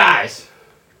white of their eyes.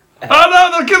 Oh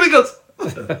no, they're killing us!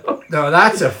 No,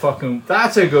 that's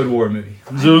a good war movie.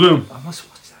 Zulu. I must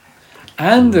watch that.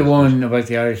 And the one about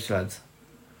the Irish lads.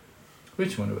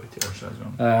 Which one about the Irish lads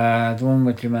wrong? The one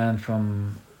with your man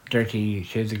from Dirty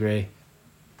Shades of Grey.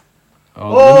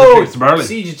 Oh, Linda Fix the Barley.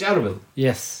 Siege of Jadotville.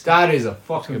 Yes. That is a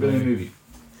fucking brilliant movie.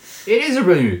 It is a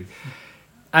brilliant movie.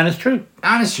 And it's true.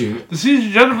 And it's true. The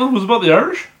Siege of Jadotville was about the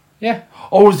Irish? Yeah.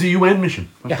 Oh, it was the UN mission.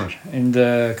 That's Yeah. right. In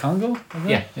the Congo?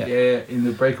 wasn't it? Yeah. In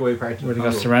the breakaway part of Where they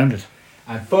Congo. got surrounded.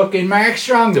 And fucking Mark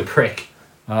Strong, the prick,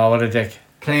 Oh, what a dick.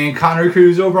 playing Connor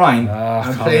Cruise O'Brien. Ah,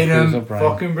 and Conor playing Cruise him O'Brien.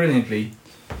 fucking brilliantly.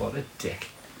 What a dick.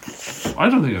 I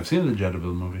don't think I've seen the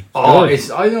Jadotville movie. Oh,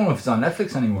 Good. I don't know if it's on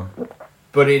Netflix anymore.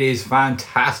 But it is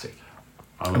fantastic.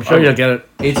 I'm sure you'll get it.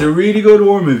 It's a really good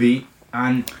war movie.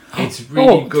 And it's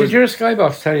really good. Did your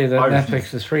Skybox tell you that Irish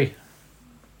Netflix is free?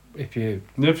 If you...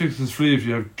 Netflix is free if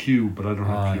you have Q, but I don't Oh,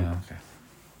 have Q. yeah, okay.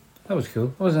 That was cool.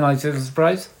 That was a nice little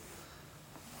surprise.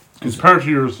 It's part of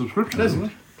your subscription, Pleasant.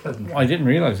 isn't it? Pleasant. I didn't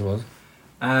realise it was.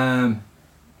 What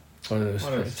But it was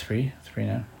What free. else? It's free. It's free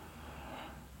now.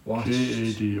 What?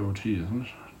 J-A-D-O-T, isn't it?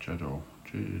 Jado.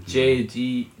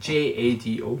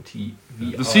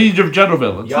 J-A-D-O-T-V-I. The Siege of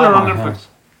Jadotville. It's Yeah, there on uh-huh. Netflix.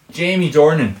 Jamie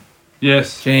Dornan.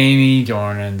 Yes. Jamie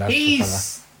Dornan. That's the fella.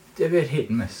 He's a bit hit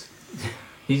and miss.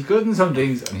 He's good in some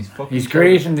things and he's fucking He's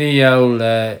great in the old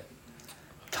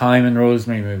Time and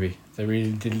Rosemary movie. The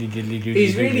really diddly.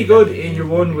 He's really good in your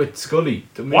one with Scully.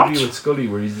 The movie What? with Scully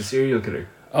where he's the serial killer.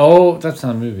 Oh, that's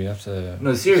not a movie. That's a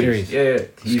No, series. Yeah.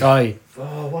 He's, Sky.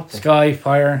 Oh, what the Sky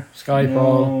Fire.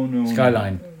 Skyfall. No.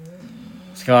 Skyline.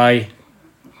 Sky.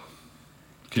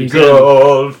 Deep,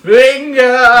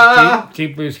 Goldfinger!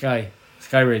 deep Blue Sky.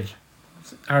 Sky Ridge.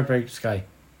 Heartbreak Sky.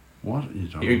 What are you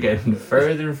talking You're about? getting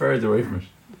further and further away from it.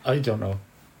 I don't know.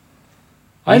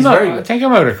 He's very good. I think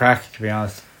I'm out of crack, to be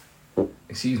honest.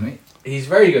 Excuse me. He's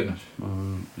very good in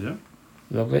it. Yeah.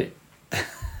 Lovely.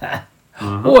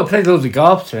 Oh, I played loads of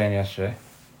golf today and yesterday.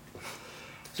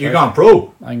 You're gone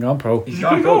pro. I'm gone pro. He's You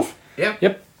gone play pro. golf?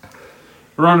 Yep.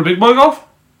 Around a big boy golf?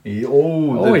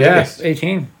 Oh, yeah, biggest.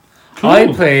 18. Cool.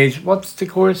 I played, what's the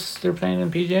course they're playing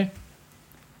in PJ?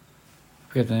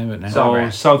 Forget the name of it now. So,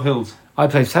 South Hills. I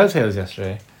played South Hills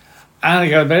yesterday, and I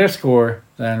got a better score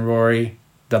than Rory,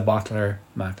 the bottler,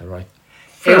 McIlroy.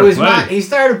 It was play. mad. He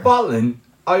started bottling.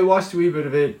 I watched a wee bit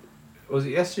of it. Was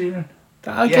it yesterday?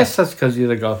 I guess that's because the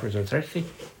other golfers are thirsty.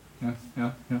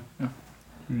 Yeah.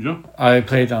 Yeah. I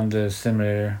played on the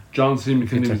simulator. John C.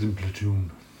 McKinney was in Platoon.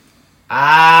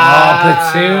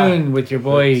 Platoon with your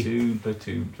boy.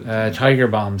 Platoon. Tiger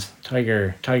Bombs.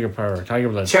 Tiger Power. Tiger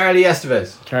Blood. Charlie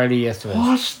Estevez. Charlie Estevez.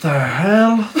 What the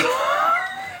hell?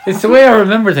 It's the way I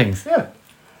remember things. Yeah.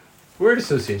 Word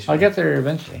association. I'll get there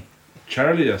eventually.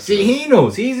 Charlie Estevez. See, he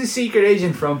knows. He's a secret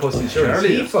agent from Puss Insurance.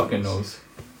 Charlie He Estevez. fucking knows.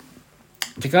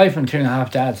 The guy from 2.5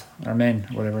 Dads, or Men,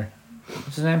 or whatever.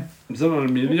 What's his name? Is that on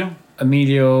Emilio?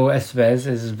 Emilio Estevez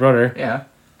is his brother. Yeah.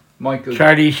 Michael.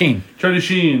 Charlie Sheen. Charlie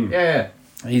Sheen. Yeah.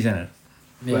 He's in it.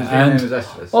 His real And name is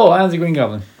Estevez. and the Green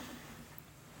Goblin.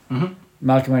 Mhm.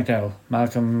 Malcolm McDowell,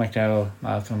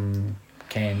 Malcolm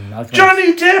Kane, Malcolm.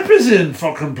 Johnny Depp is in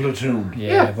fucking Platoon.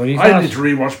 Yeah, but he's I not. need to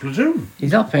rewatch Platoon.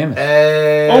 He's not famous.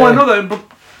 Oh, I know that, but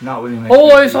Not William. I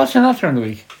was watching that during the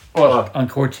week What? on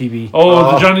Court TV. the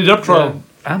Oh. Johnny Depp trial.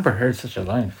 Amber Heard's such a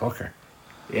lying fucker.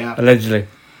 Yeah. Allegedly.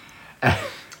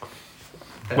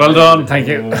 Well done. Thank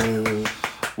you. Oh.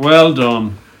 Well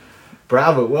done.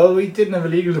 Bravo. Well, we didn't have a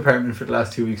legal department for the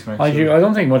last 2 weeks, Mark. I so-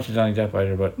 don't think much of Johnny Depp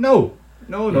either, but No.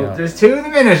 Yeah. There's 2 in a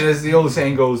minute, as the old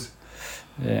saying goes.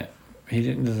 yeah, he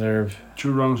didn't deserve.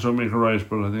 2 wrongs don't make a right,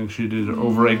 but I think she did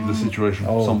over-egg the situation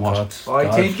somewhat. God.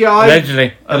 I think I.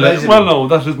 Allegedly. Allegedly. Well, no,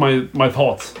 that is my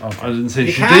thoughts. Okay. I didn't say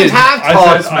You she can't did. have I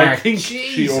thoughts, said I Mark. think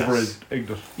she Jesus.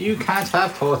 over-egged it. You can't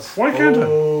have thoughts. Why can't I?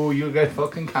 Oh, you'll get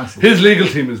fucking cancelled. His legal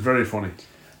team is very funny.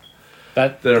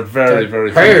 That They're very,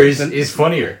 very funny. Hers is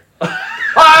funnier.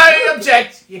 I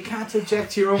object. You can't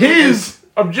object to your own. His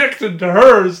objected to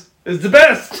hers is the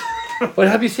best. But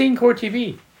have you seen Court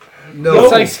TV? No.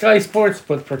 It's like Sky Sports,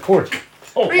 but for court.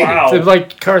 Oh, Really? wow. So it's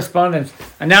like correspondence.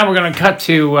 And now we're going to cut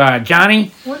to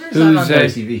Johnny. When is Who's, that on uh,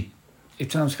 TV?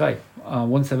 It's on Sky.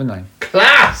 179.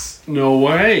 Class. No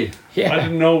way. Yeah. I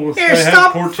didn't know Here, they had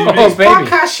stop Court fucking TV. Oh, baby.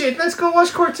 podcast shit. Let's go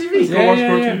watch Court TV. Go watch Yeah,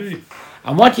 Court yeah. TV.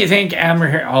 And what do you think Amber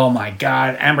Heard? Oh my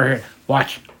God, Amber Heard.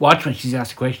 Watch when she's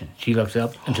asked a question. She looks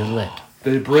up and to the left.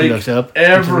 They break looks up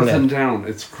and to the everything left. down.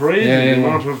 It's crazy Yeah, yeah, the yeah.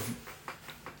 amount of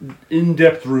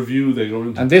in-depth review they go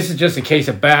into. And this is just a case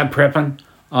of bad prepping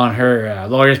on her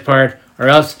lawyer's part, or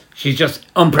else she's just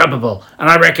unpreppable. And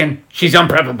I reckon she's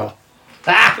unpreppable.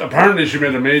 Apparently she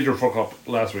made a major fuck up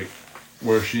last week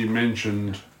where she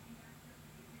mentioned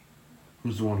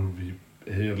who's the one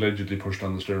who he allegedly pushed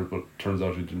down the stairs, but turns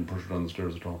out he didn't push her down the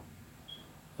stairs at all.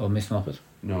 Oh, Miss Muppet.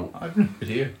 No. I've no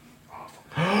idea.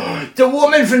 The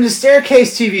woman from the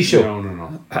Staircase TV show.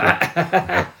 No.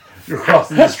 You're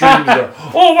crossing the stream there.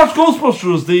 Oh, watch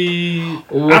Ghostbusters, the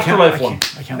Afterlife one.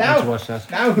 I can't Now- wait to watch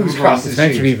that. Now who's crossing It's the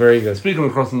meant to be street? very good. Speaking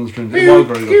of crossing the stream, it was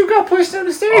very good. Who got pushed down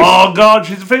the stairs? Oh God,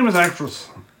 she's a famous actress.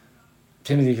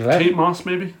 Timothy Collette. Kate Moss,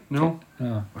 maybe? No,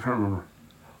 No. I can't remember.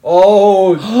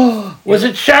 Oh. Was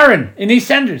it Sharon in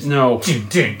EastEnders? No. Dun,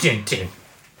 dun, dun, dun.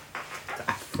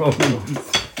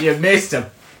 You missed him.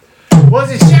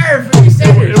 Was it Sheriff from It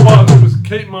EastEnders? was.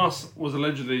 Kate Moss was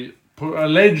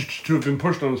alleged to have been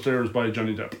pushed down the stairs by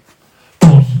Johnny Depp,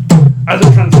 but as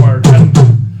it transpired,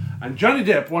 and Johnny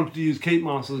Depp wanted to use Kate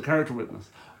Moss as a character witness,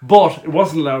 but it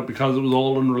wasn't allowed because it was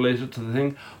all unrelated to the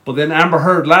thing. But then Amber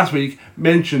Heard last week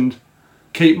mentioned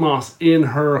Kate Moss in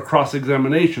her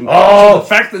cross-examination. Oh! So the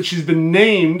fact that she's been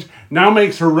named now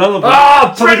makes her relevant.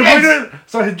 Oh, so they can bring brilliant! her in.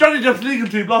 So Johnny Depp's legal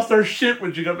team lost their shit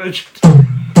when she got mentioned.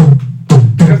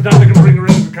 Because now they can bring her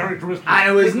in as a character witness. And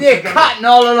it was Nick Cotton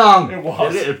all along. It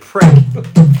was. A little prick.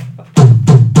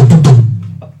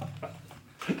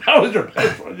 That was your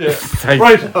best one, yeah. Thank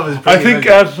Right, That was I brilliant. think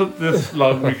at this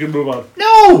long we can move on.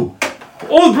 No!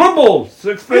 Oh, Blood Bowl! So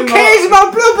Who explain cares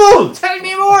about Blood Bowl? Tell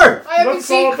me more. I haven't That's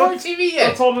seen all- Court TV yet.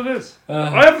 That's all it is.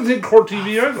 I haven't seen Court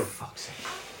TV either.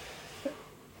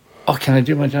 Oh, can I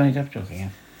do my Johnny Depp joke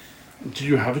again? Do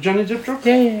you have a Johnny Depp joke?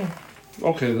 Yeah.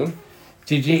 Okay then.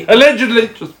 Did you? Allegedly,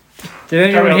 just Did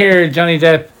anyone Carry on. hear Johnny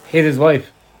Depp hit his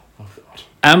wife?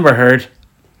 Amber Heard.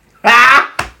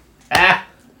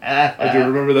 I do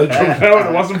remember that joke now. And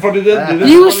it wasn't funny then. Did it?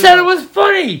 You said it was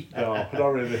funny. No, not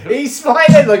really. He's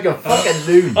smiling like a fucking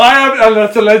loon. I am, and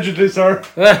that's allegedly, sir.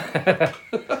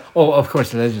 Oh, of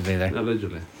course, allegedly there.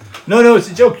 Allegedly. No, it's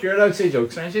a joke. You're allowed to say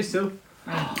jokes, aren't you still?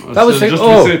 That was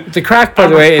the crack, by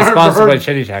the way, is sponsored by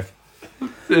Chili Shack.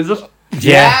 Is it?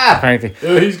 Yeah, apparently.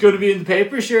 He's going to be in the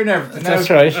paper, sure, and everything. That's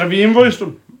right. Have you invoiced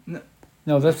him?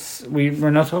 No,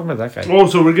 we're not talking about that guy. Oh,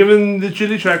 so we're giving the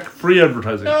Chili Shack free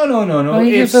advertising. No. Oh,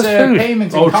 he It's gives us food.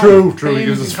 payments. Oh, in true. kind. He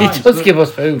gives us Payments He in does kind. give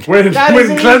us food. When That is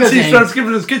a Clancy legal starts thing.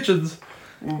 giving us kitchens,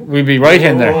 We'd be right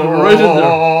in there. right in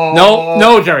there.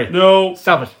 No, Jerry. No,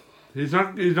 Stop it. he's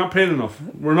not paying enough.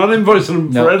 We're not invoicing him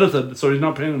No. for edited, so he's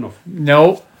not paying enough.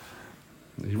 No.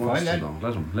 He wants Fine, to then. know.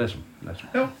 Let him.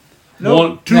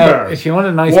 No. Two Now, bars. if you want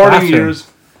a nice Warning bathroom. ears.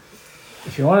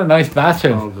 If you want a nice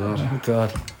bathroom. Oh god. Oh,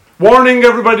 God. Warning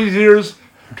everybody's ears.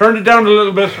 Turn it down a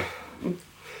little bit.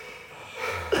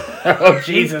 Oh,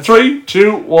 Jesus. 3,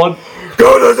 2, 1.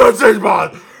 Go to the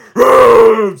Sigmund!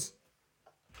 Rooms!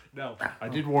 No, I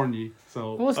did warn you.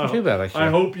 So It wasn't too bad, actually. I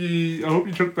hope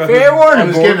you took that. Fair warning on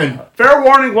was board. given. Fair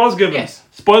warning was given. Yes.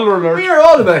 Spoiler alert. We are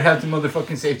all about health and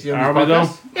motherfucking safety on Are this we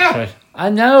podcast. Yeah. Right.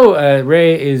 And now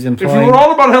Ray is If employing... we were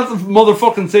all about health and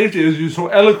motherfucking safety, as you so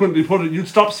eloquently put it, you'd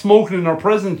stop smoking in our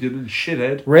present, you little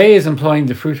shithead. Ray is employing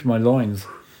the fruit of my loins.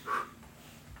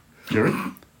 Jerry?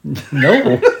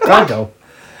 No. God, no.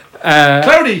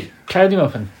 Cloudy! Cloudy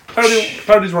Muffin.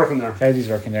 Cloudy's working there. Cloudy's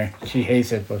working there. She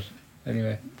hates it, but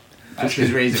anyway. That's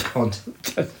because Ray's a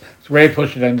cunt. Ray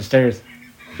pushed her down the stairs.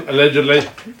 Allegedly.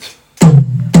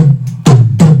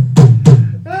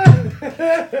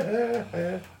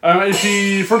 Is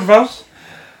she front of house?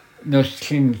 No, she's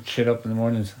cleaning shit up in the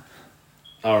mornings.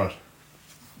 Alright.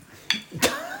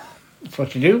 That's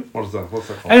what you do. What's that called?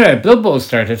 Anyway, Blood Bowl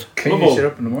started. Clean Bubble. your shit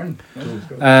up in the morning.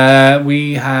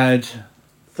 We had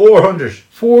 400.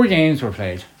 4 games were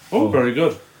played. Oh, very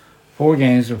good. 4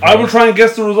 games were played. I will try and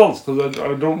guess the results, because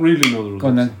I don't really know the results. Go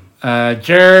on then.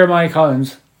 Jeremiah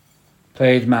Collins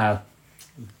played Mal.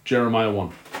 Jeremiah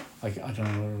won. I don't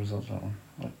know the results of that one.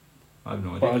 I have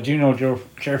no But idea. I do know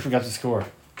Jer forgot to score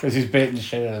because he's baiting the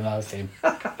shit out of Mal's team.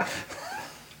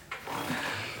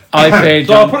 I played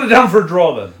So I'll John, put it down for a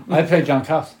draw then. I played John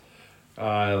Coss.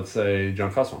 I'll say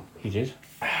John Coss won. He did.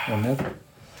 1-0.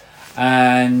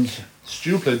 And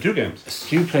Stu played 2 games.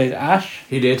 Stu played Ash.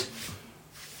 He did.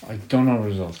 I don't know the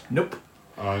results. Nope.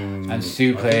 And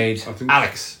Stu played I think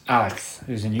Alex,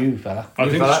 who's a new fella. I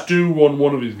think fella. Stu won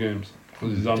one of his games.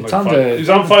 'Cause he's on It's like on 5. the- He's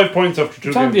on 5 points after 2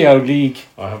 It's on games. the out league.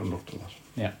 I haven't looked at that.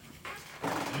 Yeah.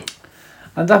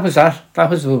 And that was that. That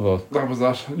was the Blood Bowl. That was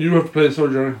that. You have to play so,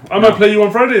 Jerry. I might play you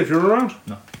on Friday if you're around.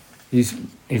 He's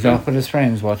off with his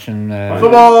friends watching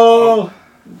Football!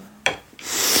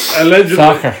 Allegedly.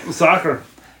 Soccer.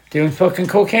 doing fucking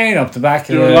cocaine up the back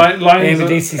of Doing the lines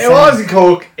AMDC. It wasn't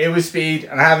coke, it was speed,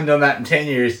 and I haven't done that in 10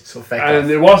 years, so fuck And off.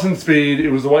 it wasn't speed, it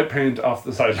was the white paint off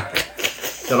the side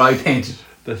That I painted.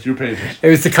 that you painted. It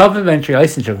was the complimentary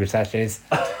ice and sugar sachets.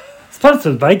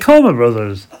 Sponsored by Coma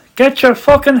Brothers. Get your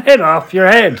fucking head off your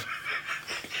head.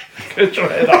 Get your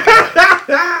head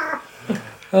off.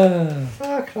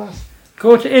 Oh, class.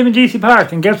 Go to AMDC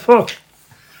Park and get fucked.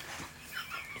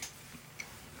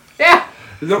 Yeah,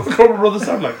 Is that what the Cobra Brothers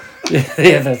sound like?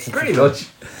 Yeah, that's it. pretty much.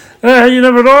 You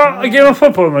never know. A game of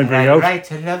football might bring out.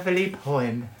 Write a lovely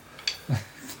poem.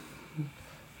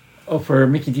 Oh, for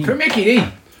Mickey D. For Mickey D.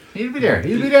 He'll be there.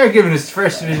 He'll be there giving us the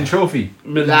first division trophy.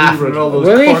 Middle Laughing at all those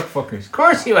Will he? Cork fuckers. Of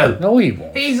course he will. No, he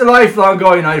won't. He's a lifelong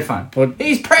Galway United fan. But-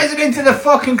 He's president of the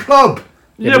fucking club.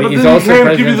 Yeah, but but he's then he also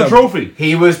can't give you president the of- trophy.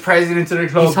 He was president of the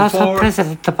club before.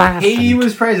 president of Boston. He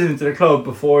was president of the club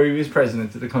before he was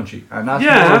president of the country, and that's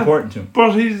Yeah. more important to him.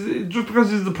 But he's just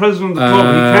because he's the president of the club,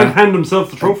 he can't hand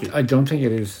himself the trophy. I don't think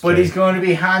it is. But he's going to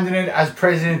be handing it as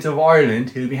president of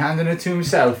Ireland. He'll be handing it to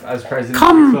himself as president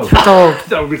Come, of the club. dog.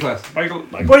 That would be class. Michael,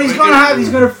 But he's going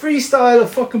to freestyle a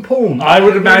fucking poem. I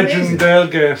would That'd be imagine amazing. they'll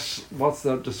get what's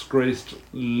that disgraced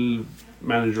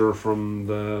manager from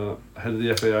the head of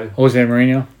the FAI? Jose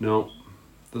Mourinho. No,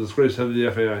 the disgraced head of the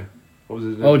FAI. What was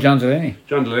his name? Oh, John Delaney.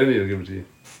 John Delaney will give it to you.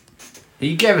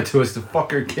 He gave it to us. The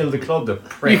fucker killed the club. The You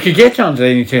prick. could get John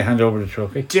Delaney to hand over the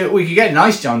trophy. We could get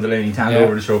nice John Delaney to hand Yeah.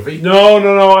 over the trophy. No.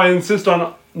 I insist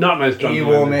on not nice John He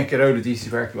Delaney. won't make it out of DC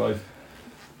Park alive.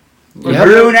 The Yeah.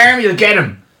 Maroon Army will get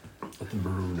him. The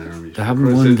Maroon Army. They haven't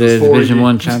Chris, won it the was 4 Division games.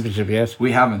 1 championship yet.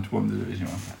 We haven't won the Division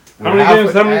 1. How many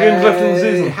games left in the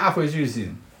season? Halfway through the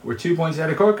season. We're 2 points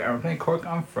out of Cork, and we're playing Cork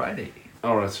on Friday.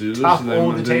 Alright, so you lose Top to them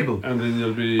of the and then- table. and then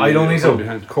you'll be. I don't think so.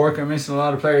 behind. Cork are missing a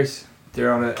lot of players.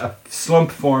 They're on a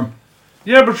slump form.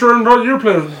 Yeah, but sure, and all your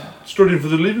players studying for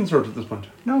the leaving cert at this point.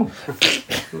 No.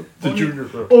 The junior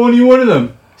cert. Only one of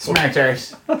them. Smart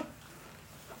arse.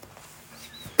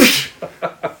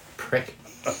 Prick.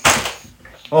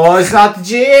 Oh, it's not the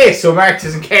GA, so Mark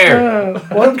doesn't care.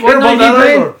 What Care about night are that you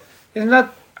playing? either. Isn't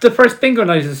that the first bingo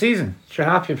night of the season? Sure,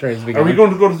 half your players will be Are we gone.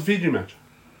 going to go to the Fiji match?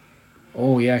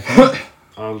 Oh, yeah. Come on.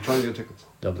 I'll try and get tickets.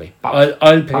 Lovely.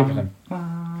 I'll pay for them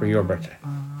for your birthday.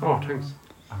 Oh, thanks.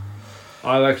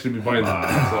 I'll actually be buying them.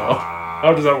 So,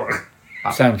 how does that work?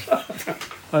 Sound.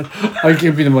 I'll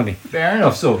give you the money. Fair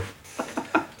enough. So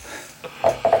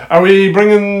Are we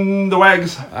bringing the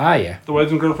wags? Ah, yeah. The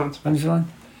wags and girlfriends? When's the one?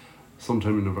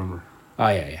 Sometime in November, Ah,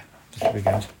 yeah. Just a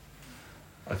weekend.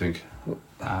 I think.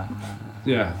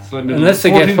 Yeah. It's like Unless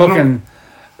they get 14th of November. fucking...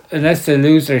 Unless they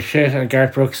lose their shit at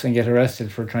Garth Brooks and get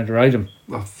arrested for trying to ride him.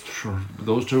 Oh, sure.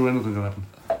 Those two, anything can happen.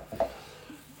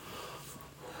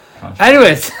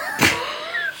 Anyways.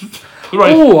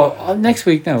 Right. Oh, next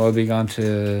week now I'll be gone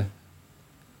to...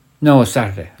 No, it's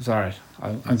Saturday. It's alright.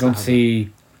 I'm going to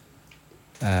see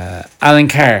Alan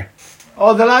Carr.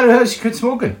 oh, the lad who has quit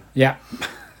smoking. Yeah.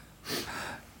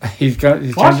 He's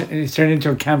What? turned into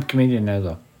a camp comedian now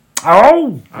though.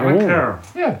 Oh! I don't care.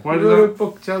 Yeah. Why He did wrote that- a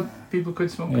book to help people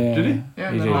quit smoking. Yeah. Did he? Yeah,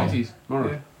 He in the did. 90s.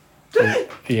 Alright.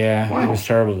 Yeah, it was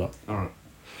terrible though. Alright.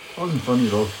 Wasn't funny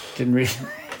though. Didn't really.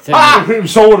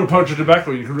 So would a pouch of tobacco,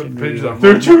 you can rip the pages off.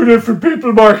 They're two different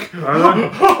people, Mark.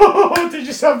 They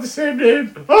just have the same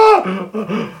name.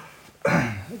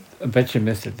 I bet you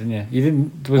missed it, didn't you? You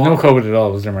didn't. There was no COVID at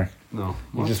all, was there, Mark? No.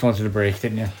 You What? just wanted a break,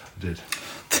 didn't you? I did.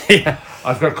 Yeah.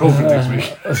 I've got COVID next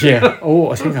week. Yeah. Oh,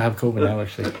 I think I have COVID now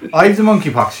actually. I have the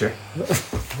monkeypox shirt.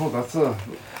 Oh, that's a...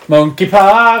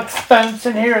 Monkeypox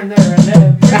bouncing here and there and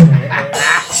everywhere.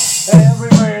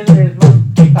 Everywhere there's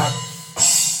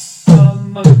monkeypox.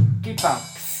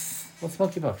 Monkeypox. What's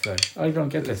monkeypox like? I don't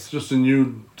get It's this. just a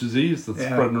new disease that's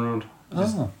Yeah. spreading around.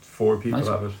 Oh. 4 people Nice.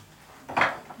 have it.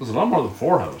 There's a lot more than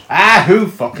 4 have it. Ah, who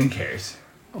fucking cares?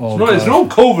 Oh, No, it's God.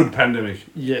 no COVID pandemic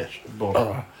yet,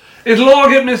 but it'll all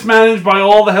get mismanaged by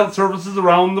all the health services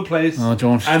around the place. Oh,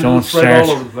 don't and it'll spread start.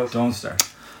 all over the place. Don't start.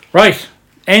 Right.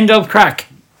 End of crack.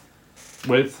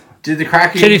 Wait. Did the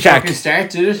crack Chitty even Jack. fucking start,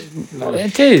 did it?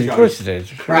 It did, of course it did.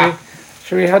 Crack.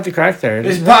 Sure, we had the crack there.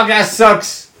 This podcast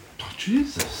sucks. Oh,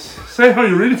 Jesus. Say how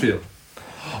you really feel.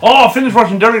 Oh, I finished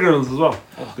watching Derry Girls as well.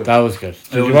 That's good. That was good.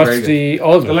 Did was you watch very the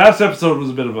other? The last episode was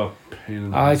a bit of a pain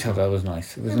in the I ass. thought that was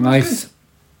nice. It was a nice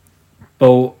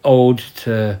ode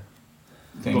to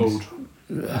Things.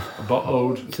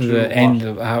 Ode the what? end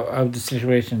of how the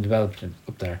situation developed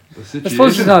up there. The I suppose it's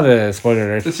situation. not a spoiler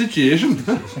alert. The situation.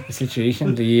 The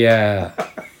situation, the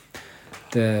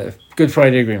Good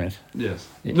Friday Agreement. Yes.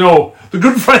 No, the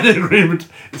Good Friday Agreement,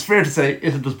 it's fair to say,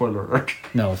 isn't a spoiler alert.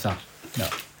 No, it's not. No.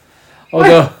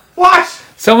 Although What?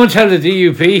 someone tell the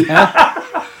DUP,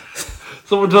 huh?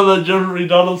 Someone tell that Jeremy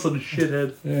Donaldson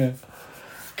shithead. Yeah.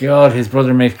 God, his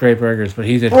brother makes great burgers, but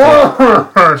he's a Talk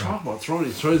about throwing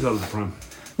his toys out of the pram.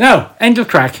 Now, end of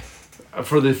crack.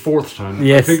 For the 4th time.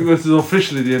 Yes. I think this is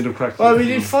officially the end of crack. Well, we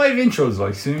did 5 intros,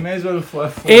 like, so we may as well have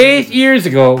 4. 8 years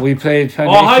ago, we played Oh,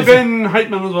 hi Foundations. Ben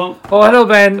Heitman as well. Oh, hello,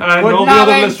 Ben. And Would all the not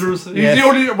other end- listeners. He's Yes. the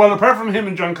only, well, apart from him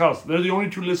and John Cost, they're the only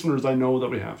 2 listeners I know that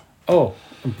we have. Oh,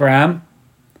 Bram,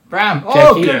 Bram. Oh,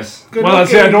 Jackie. good. Yes. Good Well, I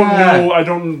looking, say I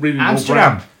don't really know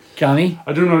Amsterdam. Bram. Johnny.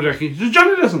 I do know Jackie. Did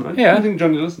Johnny listen? I Yeah. didn't think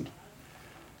Johnny listened.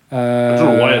 I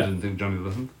don't know why I didn't think Johnny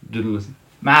listened. Didn't listen.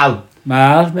 Mal.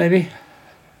 Mal, maybe.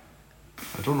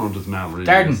 I don't know, does Mal really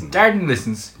listen? Darden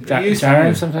listens. He used to Darren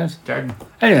listen. sometimes. Darden.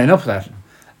 Anyway, enough of that.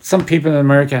 Some people in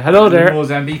America. Hello there.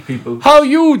 Mozambique people. How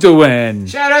you doing?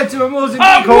 Shout out to our Mozambique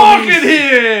I'm walking homies.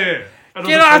 here! I don't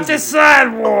Get know off if the I-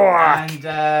 sidewalk. And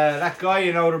that guy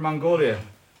in Outer Mongolia.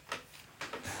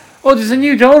 Oh, there's a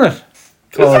new donut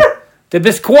called the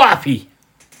Biscotti.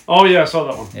 Oh yeah, I saw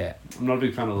that one. Yeah, I'm not a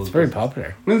big fan of those. it's very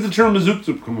popular. When's the term Zoop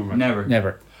Zoop coming back? Never.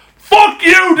 Never. Fuck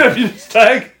you, Deputy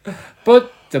Stag!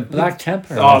 But the Black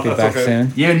Temper Oh, will be that's back okay.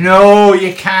 soon. You know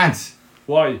you can't.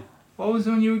 Why? What was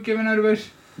the one you were giving out about?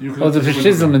 You Oh, the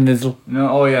fascism and nizzle. No,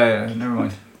 oh yeah, never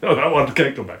mind. Oh, that one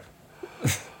can't come back.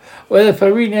 Well, if I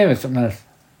rename it something else.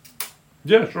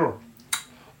 Yeah, sure.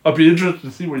 I'd be interested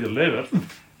to see where you lay it.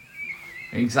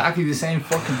 Exactly the same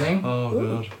fucking thing.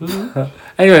 Oh god.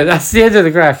 Anyway, that's the end of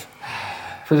the crack.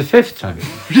 For the 5th time.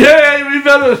 Yay, we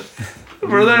bet it!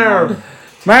 We're there.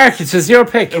 Mark, it was your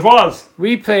pick. It was.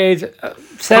 We played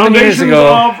 7 years Foundations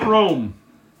ago. of Rome.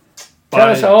 Tell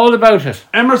us all about it.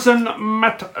 Emerson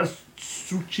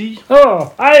Matsuchi.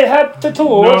 Oh, I have the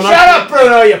tool. No, Shut up,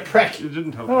 Bruno, you prick. It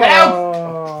didn't help. Get out.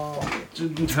 Oh.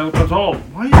 Didn't help at all.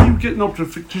 Why are you getting up to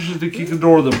fictitiously kick the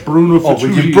door that Bruno Oh,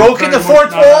 Fittucci you've is broken the very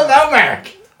much 4th wall now,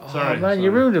 Mark. Sorry. Man,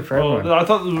 you ruined it for Oh, everyone. I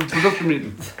thought it was a production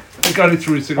meeting. I got it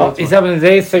through his Oh, cigarettes. he's having a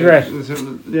day's cigarette.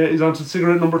 Yeah, he's on to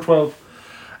cigarette number 12.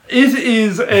 It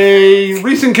is a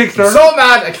recent Kickstarter So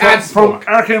mad I can't from smoke.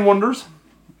 Arcane Wonders.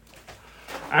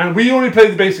 And we only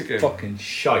played the basic game. Fucking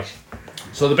shite.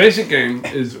 So the basic game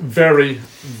is very,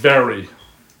 very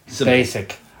simple.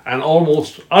 Basic. And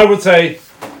almost, I would say,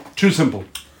 too simple.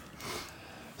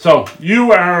 So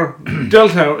you are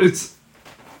dealt out. It's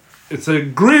a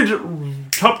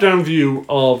grid top-down view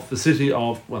of the city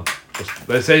of, well,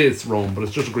 they say it's Rome, but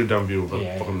it's just a grid-down view of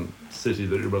a fucking city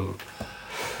that you're building.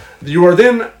 You are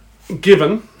then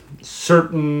given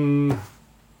certain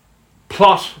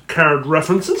plot card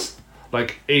references,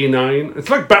 like A9. It's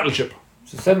like Battleship.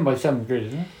 It's a 7x7 grid,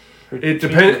 isn't it? It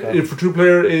depends. For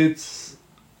 2-player, it's...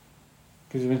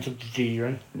 Because it went up to G,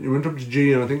 right? You went up to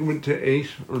G, and I think it went to 8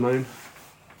 or 9. It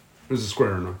was a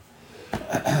square now.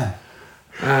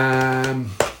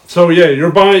 So yeah,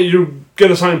 you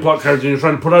get assigned plot cards, and you're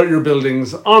trying to put out your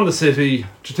buildings on the city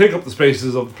to take up the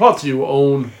spaces of the plots you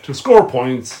own, to score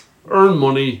points, earn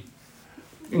money,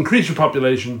 increase your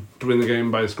population to win the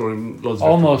game by scoring loads of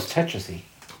Almost Tetrisy.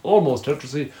 Almost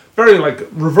Tetrisy. Very like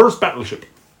reverse Battleship.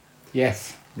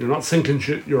 Yes. You're not sinking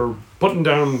shit, you're putting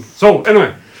down... So,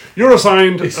 anyway, you're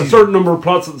assigned a certain number of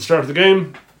plots at the start of the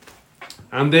game,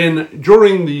 and then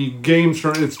during the game,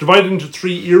 it's divided into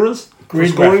 3 eras.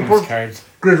 Grid reference cards.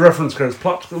 Grid reference cards.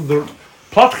 Plot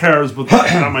cards, but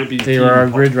that might be... They are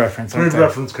grid reference. Grid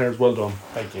reference cards, well done.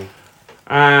 Thank you.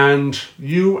 And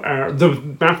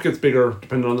the map gets bigger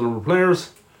depending on the number of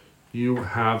players. You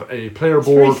have a player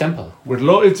board. It's very simple.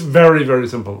 It's very, very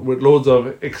simple. With loads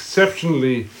of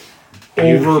exceptionally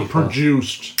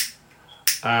overproduced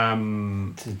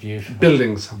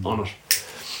buildings on it.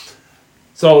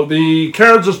 So the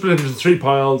cards are split into 3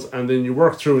 piles, and then you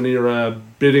work through an era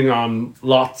bidding on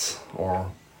lots,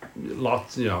 I'll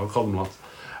call them lots.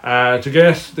 To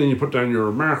get, then you put down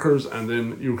your markers, and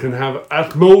then you can have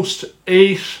at most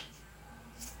 8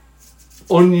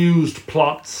 unused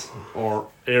plots or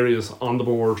areas on the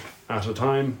board at a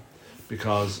time,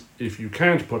 because if you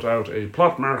can't put out a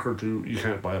plot marker you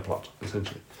can't buy a plot,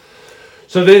 essentially.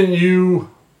 So then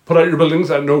you put out your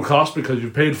buildings at no cost because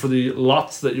you've paid for the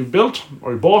lots that you've built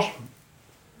or you bought,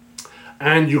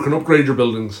 and you can upgrade your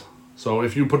buildings. So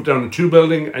if you put down a 2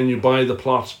 building and you buy the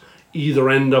plot either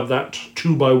end of that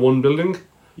 2x1 building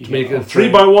to make it a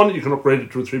 3x1, you can upgrade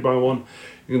it to a 3x1.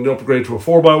 You can upgrade to a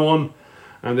 4x1,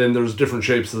 and then there's different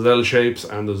shapes. There's L shapes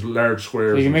and there's large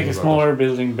squares. So you can make a smaller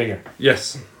building bigger.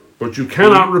 Yes, but you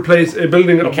cannot replace a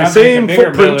building of the make same a bigger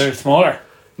footprint. Builder smaller.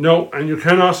 No, and you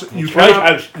cannot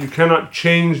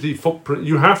change the footprint.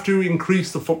 You have to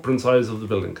increase the footprint size of the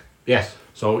building. Yes.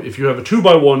 So if you have a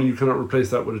 2x1, you cannot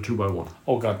replace that with a 2x1.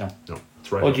 Oh God, no. No,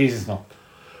 that's right. Oh Jesus, no.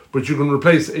 But you can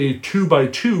replace a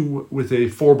 2x2 with a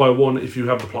 4x1 if you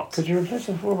have the plots. Could you replace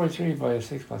a 4x3 by a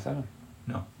 6x7?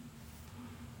 No.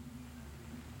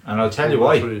 And I'll tell you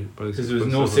why. Because there was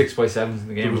no 6x7s in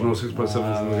the game. There was no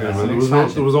 6x7s in the that's game. an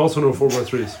There was also no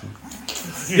 4x3s.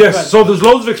 Yes, so there's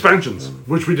loads of expansions,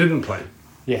 which we didn't play.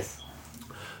 Yes.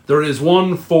 There is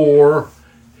one for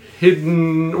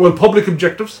public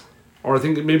objectives, or I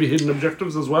think maybe hidden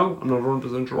objectives as well. I'm not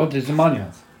 100% sure. Oh, there's the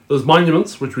monuments. There's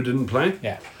monuments, which we didn't play.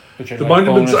 Yeah. The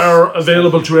monuments are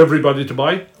available to everybody to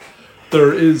buy.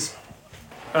 There is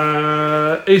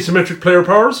asymmetric player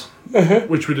powers,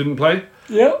 which we didn't play.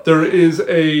 Yeah. There is there's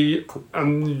a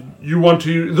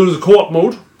co-op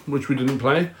mode, which we didn't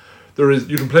play.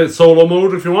 You can play it solo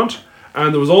mode if you want.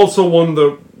 And there was also one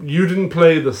that you didn't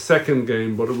play the second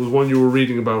game, but it was one you were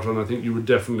reading about, and I think you would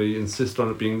definitely insist on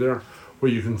it being there, where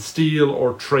you can steal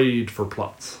or trade for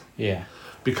plots. Yeah.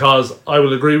 Because I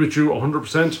will agree with you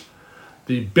 100%.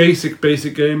 The basic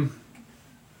game.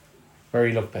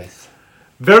 Very luck based.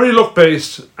 Very luck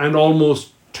based and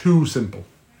almost too simple.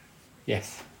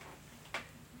 Yes.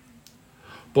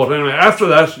 But anyway, after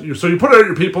that, you put out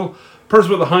your people.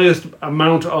 Person with the highest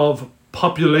amount of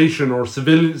population or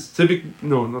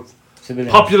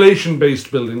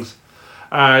population-based buildings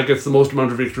gets the most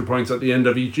amount of victory points at the end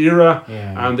of each era,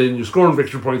 and then you score on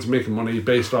victory points, making money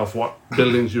based off what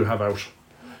buildings you have out.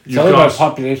 It's all about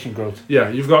population growth. Yeah,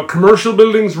 you've got commercial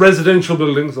buildings, residential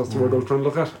buildings, that's the word I was trying to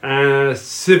look at,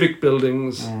 civic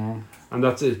buildings, and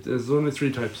that's it. There's only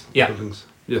 3 types of buildings.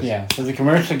 Yes. Yeah, so the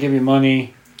commercial give you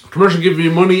money. Commercial give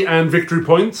you money and victory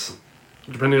points,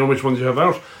 depending on which ones you have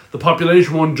out. The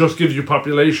population one just gives you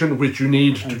population, which you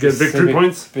need to get victory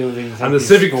points. And the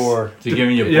civics are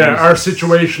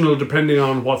situational depending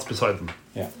on what's beside them.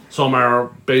 Yeah. Some are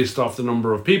based off the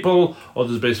number of people,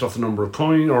 others based off the number of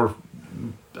coin or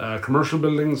commercial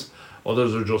buildings,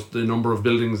 others are just the number of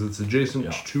buildings that's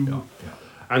adjacent to. Yeah.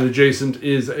 And adjacent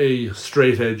is a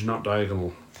straight edge, not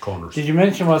diagonal corners. Did you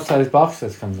mention what size box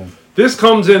this comes in? This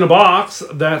comes in a box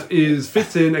that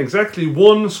fits in exactly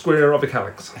 1 square of a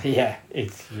calyx. Yeah,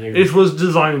 it's huge. It was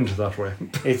designed that way.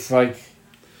 It's like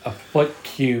a foot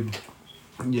cubed.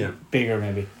 Yeah, bigger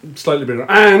maybe. slightly bigger.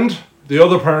 And the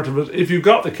other part of it, if you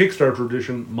got the Kickstarter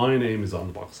edition, my name is on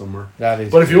the box somewhere. That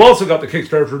is. But if cool. you also got the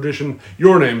Kickstarter edition,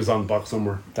 your name is on the box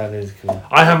somewhere. That is cool.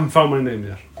 I haven't found my name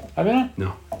yet. I mean,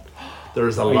 No.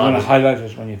 There's a are you lot going to of... highlight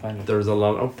it when you find it? There's a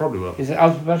lot... Oh, probably will. Is it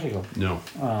alphabetical? No.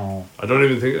 Oh, I don't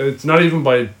even think... It's not even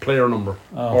by player number.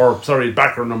 Oh. Or, sorry,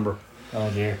 backer number. oh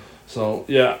dear. So,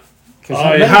 yeah. 'Cause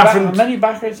I how haven't... many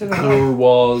backers did it have? There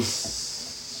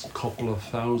was a couple of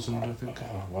thousand, I think.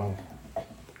 Oh wow.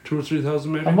 2,000 or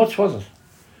 3,000 maybe. How much was it?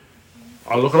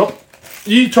 I'll look it up.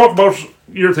 You talk about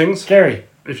your things Gary.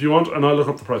 if you want, and I'll look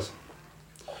up the price.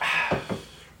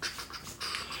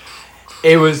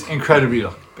 It was incredibly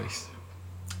luck based.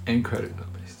 Incredibly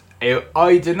luck based.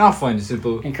 I did not find it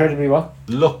simple. Incredibly what?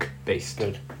 Luck based.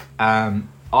 Good.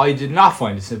 I did not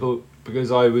find it simple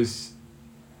because I was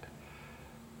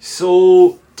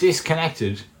so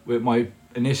disconnected with my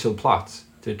initial plots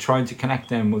that trying to connect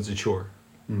them was a chore.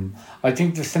 I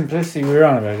think the simplicity we're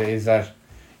on about it is that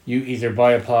you either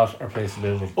buy a plot or place a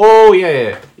building Oh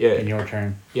yeah, yeah, in yeah, your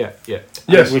turn. yeah, yeah.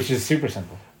 Yes. Which is super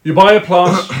simple. You buy a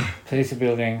plot, Place a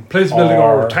building. place a building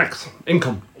or tax,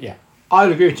 income. Yeah. I'll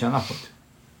agree with you on that point.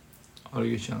 I'll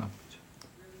agree with you on that point.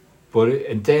 But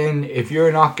and then if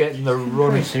you're not getting the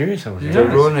run, Very serious over here. the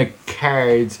run of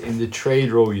cards in the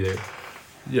trade row there,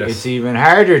 Yes. it's even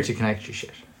harder to connect your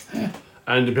shit.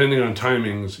 And depending on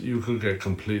timings, you could get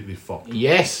completely fucked.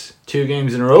 Yes, 2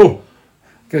 games in a row.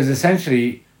 Because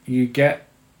essentially you get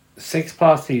 6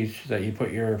 plots each that you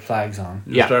put your flags on.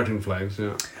 Your Yeah. starting flags,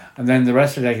 yeah. And then the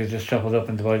rest of the deck is just shuffled up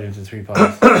and divided into 3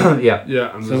 plots. Yeah.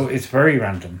 Yeah, and So there's, it's very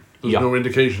random. there's Yeah. no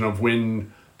indication of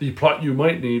when the plot you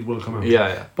might need will come out.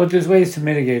 Yeah, But there's ways to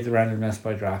mitigate the randomness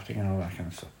by drafting and all that kind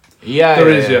of stuff. yeah. There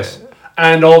yeah, is, yeah. yes.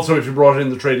 And also, if you brought in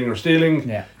the trading or stealing,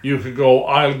 Yeah. you could go,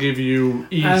 I'll give you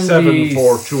And E7 these-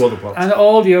 for 2 other plots. And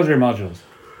all the other modules,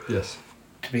 Yes.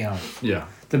 to be honest. Yeah.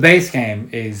 The base game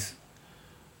is,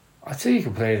 I'd say you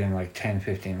can play it in like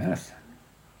 10-15 minutes.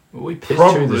 We pissed through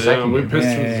Probably, the yeah. second We game. pissed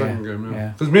Yeah, through the yeah, second yeah. game, yeah. Yeah.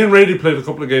 Because me and Rady played a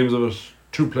couple of games of it,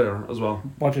 2-player as well.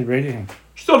 What did Brady think?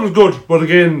 She thought it was good, but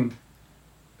again,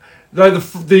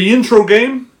 the intro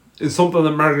game is something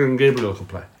that Margaret and Gabriel could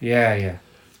play. Yeah, yeah.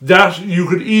 That you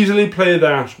could easily play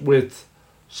that with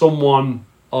someone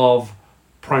of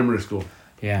primary school,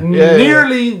 Yeah. Yeah,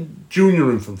 nearly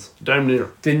junior infants, damn near.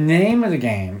 The name of the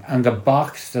game and the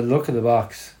box, the look of the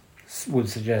box would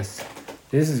suggest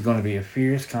this is going to be a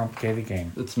fierce, complicated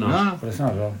game. It's not. No, But it's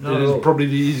not at all. no. It is probably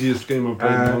the easiest game I've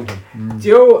played in a long Uh, time. Do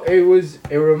you know,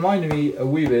 it reminded me a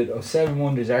wee bit of Seven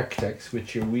Wonders Architects,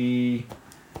 with your wee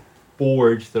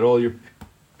board that all your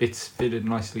bits fitted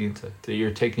nicely into. That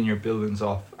you're taking your buildings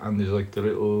off, and there's like the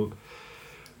little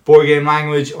board game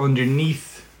language underneath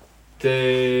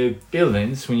the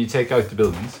buildings when you take out the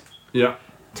buildings, Yeah.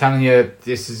 telling you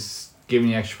this is giving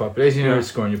you extra population, or Yeah. it's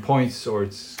scoring your points, or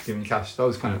it's giving you cash. That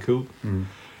was kind of cool. Mm.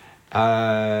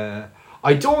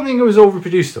 I don't think it was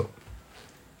overproduced though.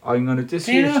 I'm gonna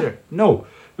disagree Yeah. with you. No,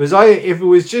 because if it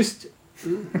was just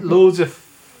loads of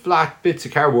flat bits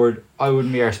of cardboard, I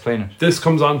wouldn't be arse playing it. This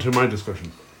comes on to my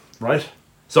discussion, right?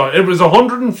 So it was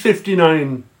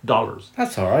 $159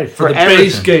 That's all right. for the everything.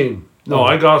 base game. No,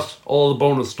 I got all the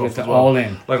bonus stuff With the as well. all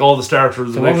in. Like all the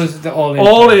starters. So and what extra- was the all in?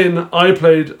 all in? I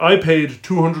paid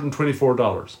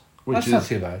 $224, which That's is not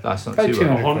too bad. That's not About too bad.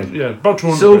 200 100, quid. yeah, about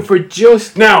 200. So quid. for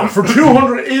just Now, for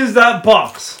 200, is that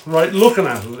box, right, looking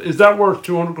at it, is that worth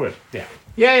 200 quid? Yeah.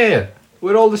 yeah,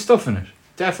 with all the stuff in it,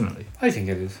 definitely. I think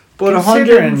it is. But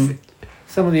Considering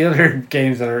some of the other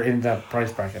games that are in that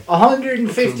price bracket.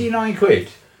 159 quid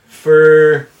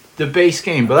for the base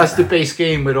game, but that's the base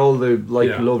game with all the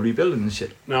Yeah. lovely buildings and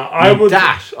shit. Now, I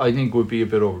think would be a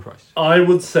bit overpriced. I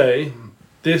would say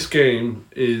this game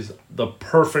is the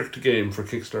perfect game for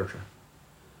Kickstarter.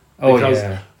 Oh, Because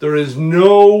yeah. there is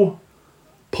no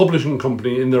publishing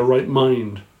company in their right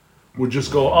mind would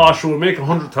just go, sure, we'll make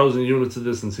 100,000 units of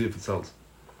this and see if it sells.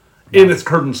 In its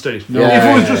current state. No. If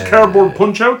it was just Yeah. cardboard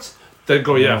punch-outs, they'd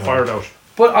go, fire it out.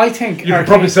 But I think You could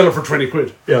probably sell it for 20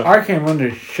 quid. Arcane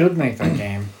Wonders should make that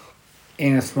game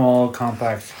in a small,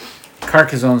 compact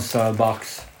Carcassonne style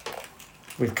box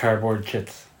with cardboard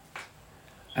chits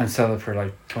and sell it for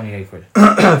like 28 quid.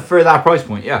 For that price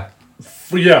point, yeah.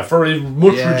 For a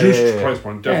much Yeah, reduced yeah, yeah. price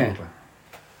point, definitely.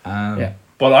 Yeah.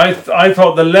 But I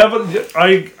thought the level,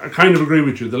 I kind of agree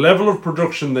with you, the level of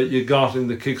production that you got in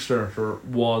the Kickstarter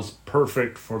was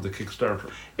perfect for the Kickstarter.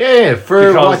 Yeah, for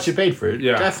Because- what you paid for it,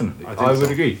 yeah, definitely. I think I would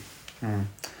so. agree.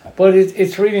 But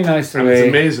it's really nice the And it's way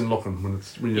amazing looking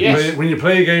when you Yes. when you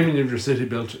play a game and you have your city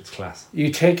built, it's class.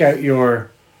 you take out your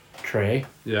tray.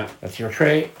 Yeah. That's your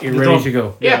tray. You're You're ready done. to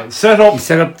go. Yeah. Set You up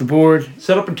set up the board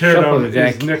and tear shuffle down the is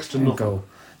deck next to and nothing. go.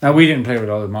 Now, we didn't play with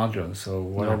all the modules, so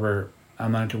whatever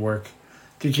amount of work.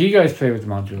 Did you guys play with the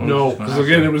modules? No, because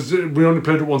again, we only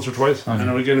played it once or twice, and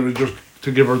again it was just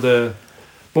to give her the.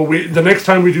 But the next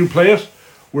time we do play it,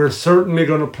 we're certainly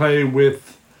going to play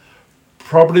with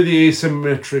probably the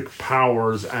asymmetric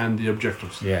powers and the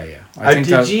objectives. Yeah. I think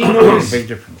did that's you a notice big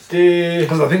difference.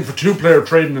 Because I think for 2-player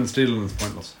trading and stealing is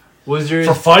pointless. Was there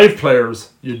For 5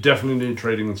 players, you definitely need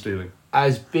trading and stealing.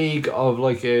 as big of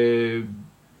like a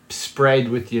spread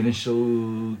with the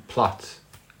initial plot?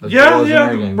 as there was in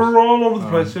our games? we're all over the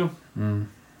place. Yeah.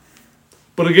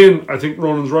 But again, I think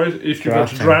Ronan's right. If you got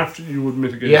to Drafting. draft, you would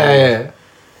mitigate. Yeah.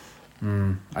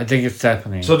 I think it's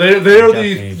definitely. So they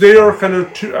are kind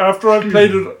of after I've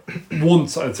played it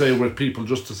once, I'd say with people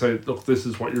just to say, look, this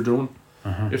is what you're doing.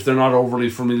 If they're not overly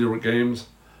familiar with games,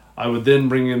 I would then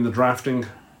bring in the drafting.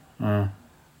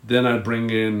 Then I'd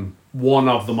bring in one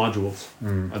of the modules.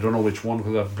 I don't know which one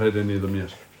because I haven't played any of them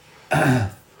yet.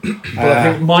 But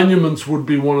I think monuments would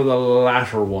be one of the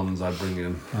latter ones I'd bring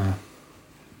in.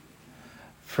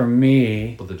 For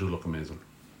me, But they do look amazing.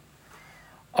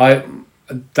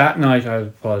 that night I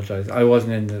apologise. I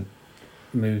wasn't in the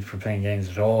mood for playing games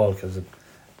at all because of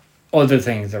other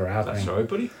things that were happening. That's alright,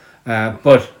 buddy.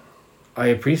 But I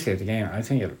appreciate the game. I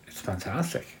think it's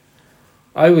fantastic.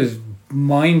 I was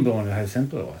mind blown at how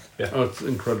simple it was. Yeah. Oh, it's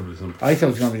incredibly simple. I thought it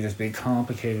was going to be this big,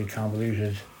 complicated,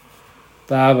 convoluted,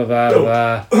 blah blah blah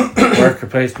blah, worker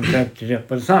placement,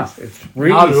 but it's not. It's Not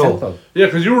really at all. simple. Yeah,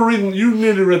 because you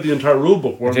nearly read the entire rule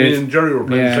book where I me did. and Jerry were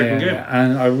playing the second game.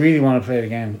 And I really want to play it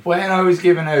again. When I was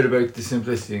giving out about the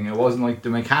simplicity thing, it wasn't like the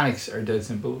mechanics are dead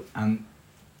simple and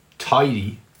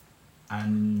tidy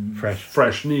and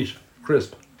Fresh, neat,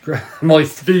 crisp.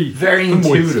 Moist. very Moist.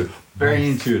 intuitive. Very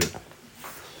intuitive.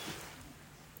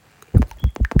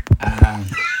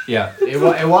 Yeah,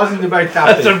 it wasn't about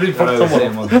that bit Somebody that I was put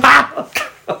saying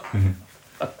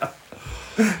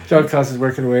was- John Coss is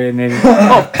working away and then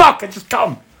oh fuck! I just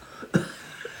come.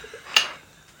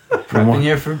 Prepping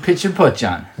you for pitch and putt,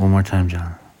 John. One more time,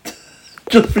 John.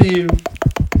 Just for you.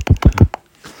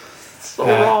 So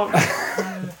wrong.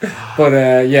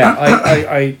 But yeah,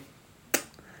 I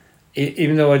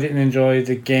even though I didn't enjoy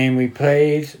the game we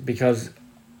played because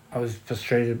I was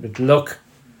frustrated with luck,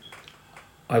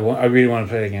 I really want to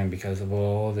play it again because of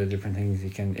all the different things you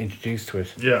can introduce to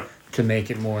it Yeah. to make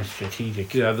it more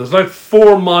strategic. Yeah, there's like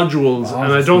 4 modules, Oh, and I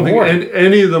there's don't more. think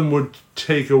any of them would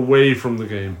take away from the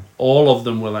game. All of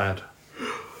them will add.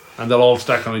 And they'll all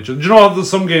stack on each other. Do you know how there's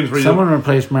some games where Someone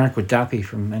replaced Mark with Dappy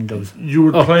from Endos. you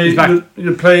would Oh, play he's back.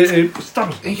 you play a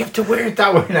stop it. You have to wear it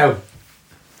that way now.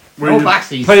 Where No you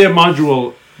backseats. play a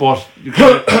module, but you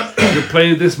you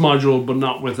play this module, but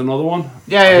not with another one.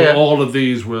 Yeah, I think yeah. All of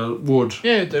these would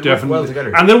Yeah, they work definitely well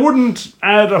together. and they wouldn't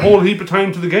add a whole heap of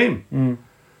time to the game.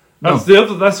 That's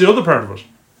the other part of it.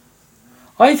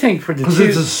 I think for the Because two,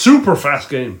 it's a super fast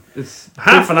game. It's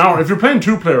half an hour. If you're playing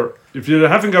 2-player, if you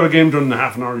haven't got a game done in a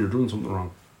half an hour, you're doing something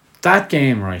wrong. that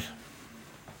game, right,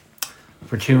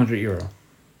 for €200,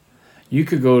 you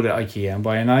could go to IKEA and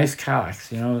buy a nice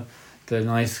Kallax, you know, the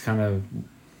nice kind of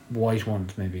white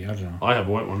ones maybe, I don't know. I have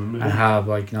a white one in me. And have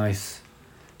like nice,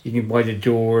 you can buy the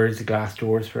doors, the glass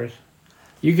doors for it.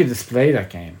 You could display that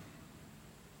game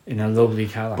in a lovely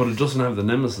Kallax. But it doesn't have the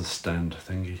Nemesis stand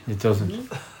thingy. It doesn't.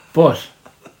 But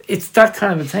it's that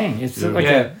kind of a thing. It's like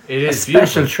Yeah, it a is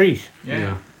special beautiful. treat.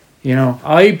 Yeah. You know,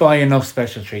 I buy enough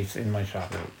special treats in my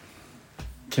shop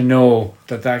to know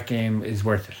that game is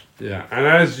worth it. Yeah. And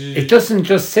as you... It doesn't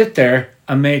just sit there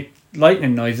and make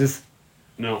lightning noises.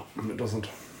 No, it doesn't.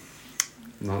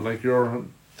 Not like your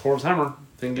Thor's hammer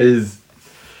thingy. Is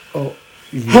Oh,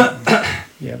 you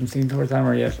haven't seen Thor's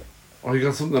Hammer yet? Oh, you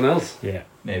got something else? Yeah.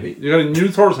 maybe. You got a new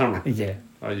Thor's hammer? Yeah.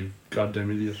 Oh, you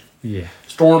goddamn idiot. Yeah.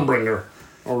 Stormbringer.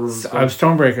 Or I have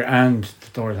Stormbreaker and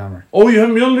Thor's Hammer. Oh, you have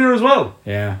Mjolnir as well?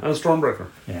 Yeah. And Stormbreaker.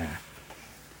 Yeah.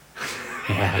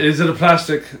 Yeah. Is it a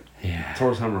plastic Yeah.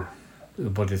 Thor's hammer?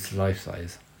 But it's life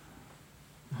size.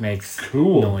 Makes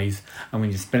Cool. noise. And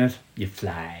when you spin it, you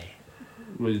fly.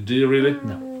 Well, do you really?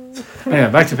 No.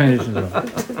 Anyway, back to Penetration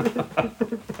Zone.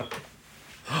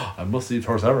 I must see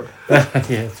Thor's hammer. Yeah,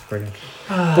 it's brilliant.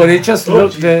 But it just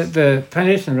looked, the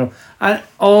Penetration Zone, and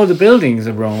all the buildings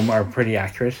of Rome are pretty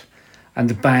accurate. And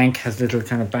the bank has little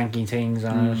kind of banking things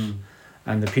on it.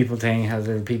 And the people thing has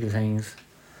little people things.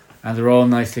 And they're all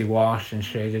nicely washed and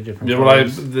shaded different Yeah, well,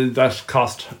 colours. that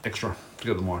cost extra to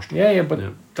get them washed. Yeah, but Yeah.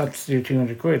 that's your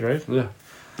 £200, right? Yeah.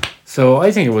 So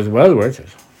I think it was well worth it.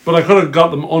 But I could have got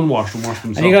them unwashed and washed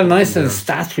them. And you got a nice little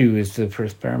statue as the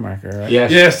first bear marker, right?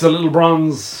 Yes. Yes, the little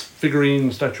bronze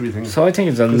figurine statue thing. So I think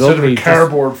it's a Instead of lovely a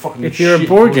cardboard fucking If you're a shit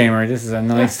board wood. gamer, this is a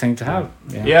nice thing to have.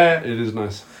 Yeah. It is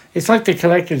nice. It's like the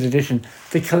collector's edition.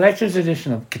 The collector's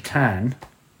edition of Catan.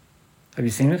 Have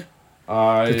you seen it?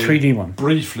 The 3D one.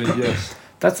 Briefly, yes.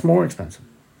 That's more expensive.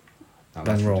 No,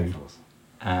 Than that's Rome.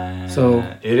 ridiculous. So-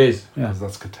 it is. Yeah. Because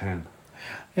that's Catan.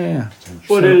 Yeah.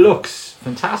 But it looks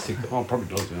fantastic. Oh, it probably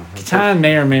does, yeah. Catan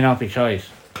may or may not be shite.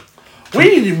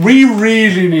 We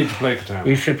really need to play Catan.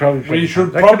 We should probably. We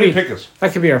should That probably could be, pick it.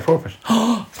 That could be our portrait.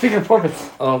 Speaking of portraits,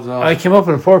 Oh, God. I came up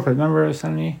with a portrait. Remember I was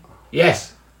telling you?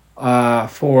 Yes.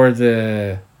 For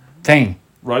the thing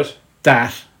Right.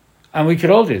 that, and we could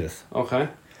all do this. Okay.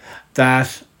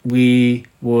 That we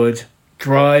would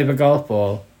drive a golf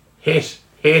ball, Hit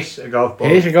a golf ball.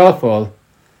 hit a golf ball,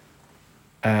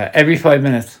 every 5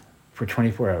 minutes for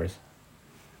 24 hours.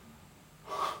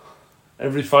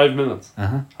 Every 5 minutes. Uh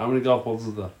huh. How many golf balls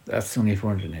is that? That's only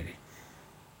 480.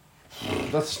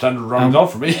 That's a standard round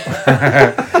golf for me.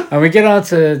 And we get on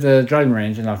to the driving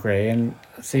range in Loughrea and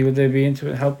see would they be into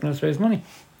it helping us raise money.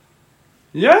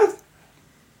 Yeah.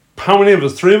 How many of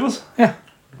us? 3 of us? Yeah.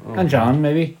 And John,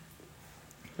 maybe.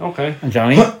 Okay. And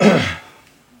Johnny.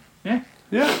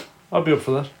 Yeah. I'll be up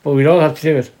for that. But we'd all have to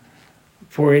do it.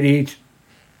 480 each.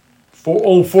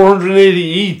 480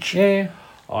 each. Yeah.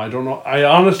 I don't know. I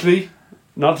honestly,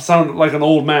 not to sound like an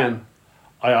old man,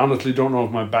 I honestly don't know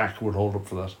if my back would hold up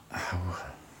for that.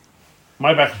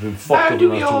 My back has been fucked How up do in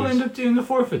the we last 2 all weeks. end up doing the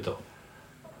forfeit though?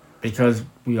 Because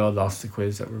we all lost the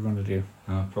quiz that we were going to do.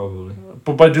 Oh, probably.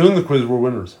 But by doing the quiz, we're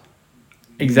winners.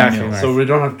 Exactly. No. Mark. So we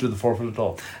don't have to do the forfeit at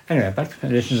all. Anyway, back to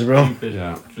conditions of Rome. Stupid,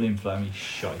 Yeah. flim flammy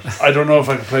shite. I don't know if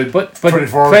I can play But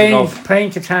 24 hours of golf.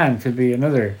 playing Catan could be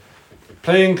another.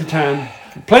 Playing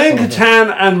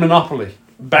Catan and Monopoly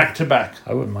back to back.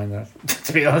 I wouldn't mind that.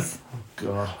 To be honest,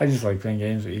 God. I just like playing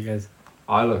games with you guys.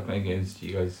 I like playing games with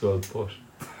you guys as well, but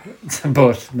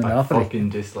But I Monopoly. fucking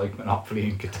dislike Monopoly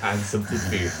and Catan something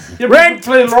weird. Yeah, but you could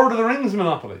play Lord of the Rings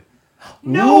Monopoly.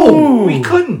 No, Ooh. we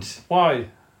couldn't. Why?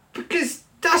 Because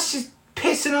that's just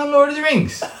pissing on Lord of the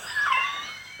Rings.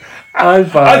 I'll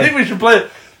buy. I think we should play.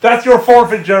 That's your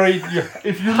forfeit, Jerry.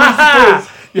 If you lose the quiz,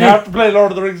 you have to play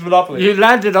Lord of the Rings Monopoly. You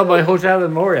landed on my hotel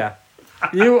in Moria.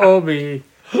 You owe me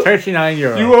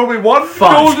 €39. You owe me one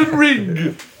golden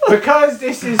ring. Because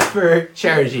this is for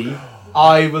charity,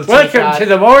 I will take Welcome that. to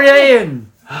the Moria Inn.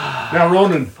 Now,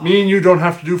 Ronan, me and you don't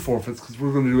have to do forfeits because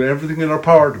we're going to do everything in our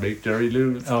power to make Jerry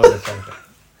lose. Oh, that's right.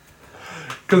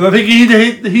 Because I think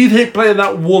he'd hate playing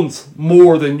that once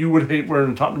more than you would hate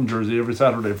wearing a Tottenham jersey every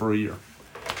Saturday for a year.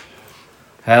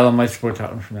 Hell, I might support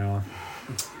Tottenham from now on.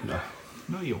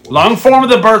 No, you won't. Long form of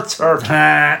the birth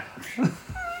cert.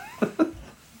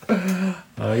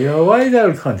 Oh, you're a wide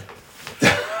out cunt.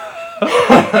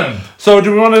 So,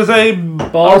 do we want to say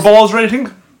our balls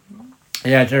rating?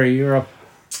 Yeah, Jerry, you're up.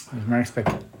 As Mark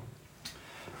expected.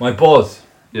 My balls.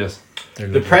 Yes.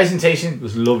 The presentation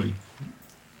was lovely.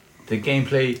 The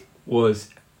gameplay was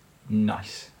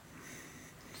nice.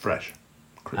 Fresh.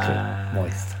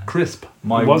 Moist. Crisp.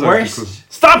 My It was actually worst.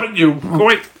 crisp. Stop it, you! Go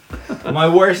away. My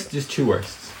worst is 2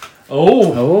 worsts.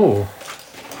 Oh. Oh.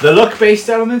 The luck-based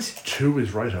element, 2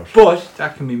 is right out. but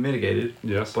that can be mitigated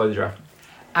Yes. by the draft.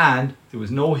 And there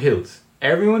was no hills.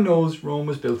 Everyone knows Rome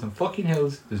was built on fucking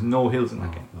hills. There's no hills in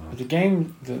that game. But the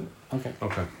game. Okay.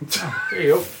 Okay. There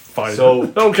you go. Fine.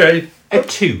 So okay. a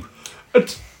 2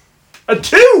 A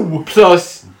 2!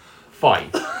 plus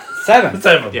 5. 7.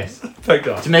 7. Yes. Thank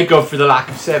God. To make up for the lack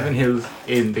of 7 hills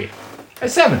in the game. A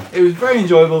 7. It was very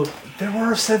enjoyable. There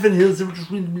were 7 hills, they were just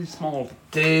really, really small.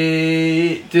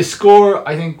 The score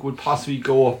I think would possibly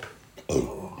go up.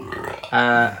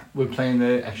 With playing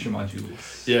the extra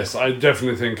modules. Yes, I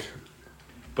definitely think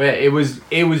But yeah, it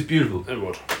was beautiful. it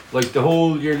would. Like the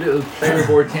whole your little player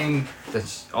board thing.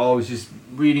 That's always just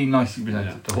really nicely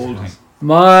presented. Yeah, the whole that's thing.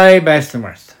 My best and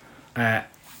worst.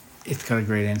 It's got a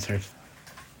great insert.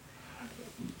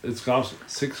 It's got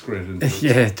 6 great inputs.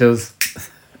 Yeah, it does.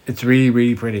 It's really,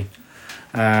 really pretty.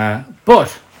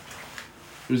 But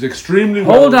It was extremely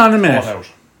Hold well on a minute. thought out.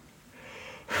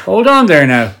 hold on there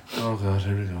now. Oh God,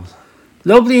 here he goes.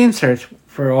 Lovely insert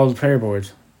for all the player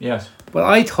boards. Yes. But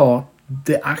I thought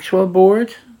the actual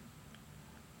board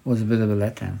was a bit of a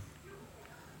letdown.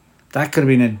 That could have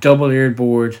been a double-eared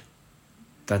board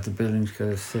that the buildings could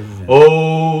have sit in.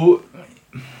 Oh,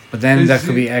 But then Is that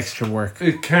could it- be extra work.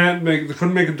 They couldn't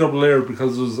make a double layer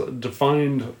because there's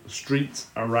defined streets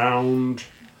around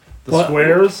the What?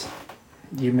 squares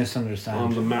You on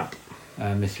misunderstand, the map,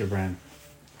 Mr. Brown.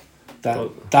 That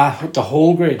Oh. the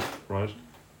whole grid right?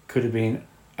 could have been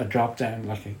a drop down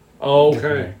like a different Okay.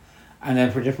 layer. And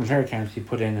then for different player counts you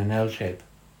put in an L shape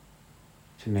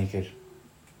to make it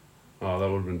Oh, that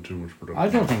would have been too much production. I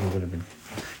don't think it would have been.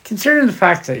 Considering the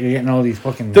fact that you're getting all these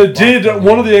fucking. They did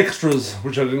one of the extras,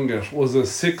 which I didn't get, was a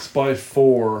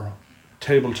 6x4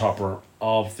 tabletopper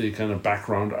of the kind of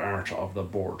background art of the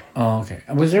board. Oh, okay.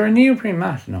 And was there a neoprene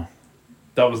mat? No.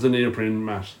 That was the neoprene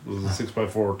mat. It was a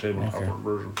 6x4 tabletopper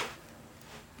version.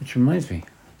 Which reminds me,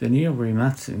 the neoprene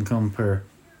mats didn't come per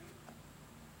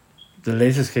the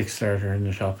latest Kickstarter in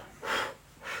the shop.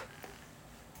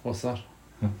 What's that?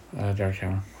 Dark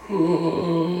Tower.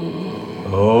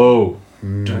 Oh.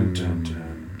 Dun, dun,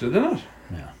 dun. Did they not?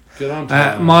 No. Get on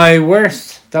to My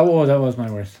worst. That was my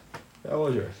worst. That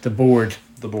was yours. The board.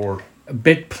 the board. A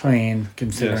bit plain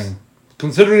considering. Yes.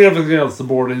 Considering everything else, the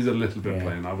board is a little bit Yeah.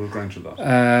 plain. I will grant you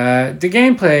that. The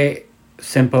gameplay,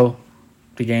 simple.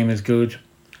 The game is good.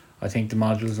 I think the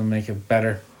modules will make it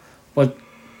better. But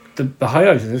the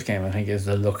highlight of this game, I think, is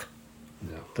the look.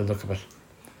 Yeah. The look of it.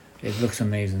 It looks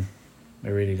amazing. It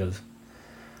really does.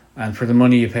 And for the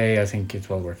money you pay, I think it's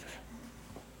well worth it.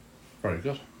 Very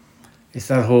good. It's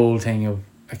that whole thing of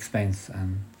expense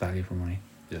and value for money.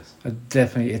 Yes.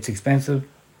 Definitely, it's expensive,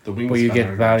 The wingspan but you get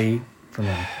are value for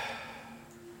money.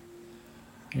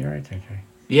 You're right, okay.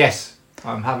 Yes.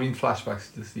 I'm having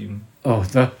flashbacks this evening. Oh,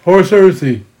 the horse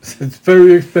heresy. It's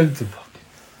very expensive.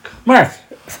 Mark.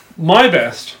 My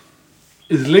best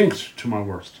is linked to my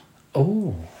worst.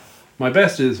 Oh. My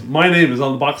best is my name is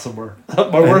on the box somewhere.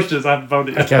 My worst is I haven't found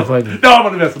it yet. I can't find it. No, I'm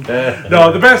on the best.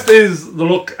 No, the best is the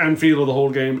look and feel of the whole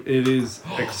game. It is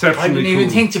I exceptionally didn't even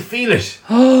cool. think to feel it.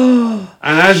 And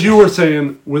as you were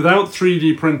saying, without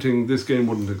 3D printing, this game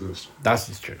wouldn't exist. That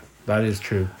is true. That is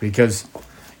true. Because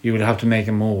you would have to make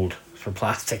a mould for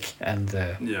plastic and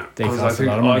Yeah, they 'cause cost a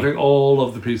lot of money. I think all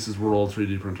of the pieces were all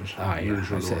 3D printed. Ah, I'm yeah, really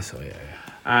sure I'd they say were. so,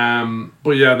 yeah.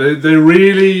 But yeah, they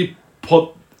really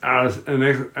put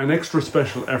an extra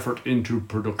special effort into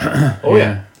production. Oh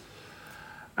yeah.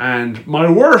 And my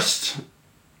worst,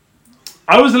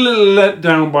 I was a little let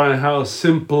down by how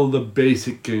simple the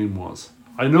basic game was.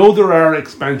 I know there are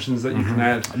expansions that you can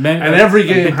add, and every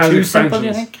A game bit has too expansions. simple,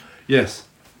 you think? Yes.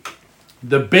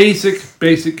 The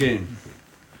basic game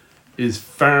is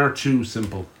far too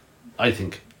simple, I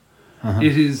think.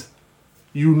 It is,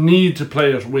 you need to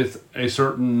play it with a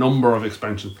certain number of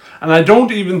expansions. And I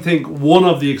don't even think one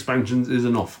of the expansions is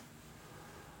enough.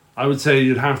 I would say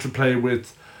you'd have to play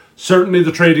with certainly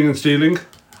the trading and stealing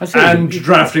I'd say and you-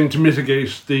 drafting to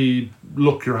mitigate the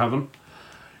look you're having.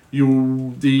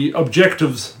 The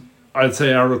objectives, I'd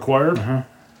say, are required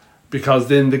because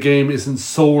then the game isn't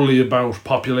solely about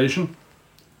population.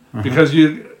 Because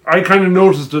I kind of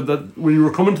noticed it that when you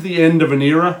were coming to the end of an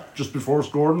era, just before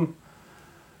Gordon,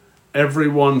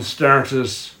 everyone started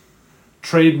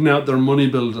trading out their money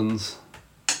buildings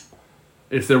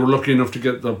if they were lucky enough to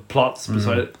get the plots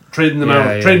beside it. Trading them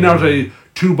out. Trading out a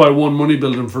 2x1 money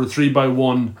building for a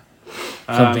 3x1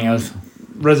 Something else.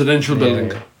 residential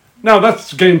building. yeah. Now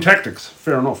that's game tactics,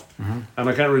 fair enough, and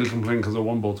I can't really complain because I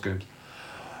won both games.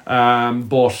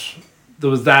 But there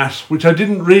was that which I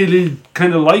didn't really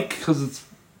kind of like because it's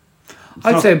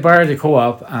I'd not- say bar the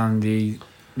co-op and the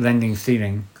lending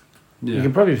stealing, you yeah,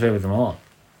 can probably play with them all.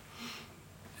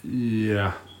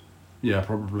 yeah,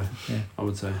 probably. Yeah. I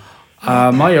would say.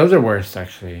 My other worst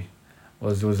actually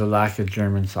was there was a lack of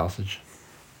German sausage.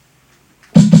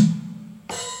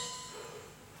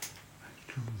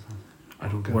 I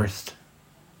don't get it. Worst.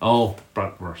 Oh,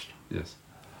 bratwurst. Yes.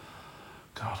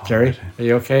 God, Jerry, almighty. are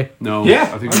you okay? No.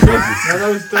 Yeah. I think Jerry's That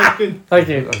was talking. Thank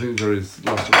you. I think Jerry's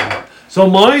lost it. So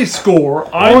my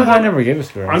score, I never give a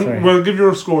score. I'm sorry. Well, give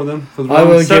your score then. 'cause we're I on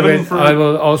will give 7 it. I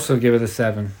will also give it a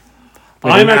 7.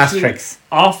 With I'm an actually asterisk.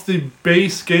 off the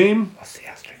base game. What's the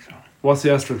asterisk on? What's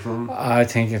the asterisk from? I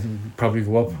think it will probably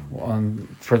go up on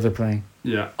further playing.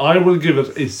 Yeah, I will give it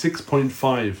a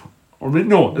 6.5. Or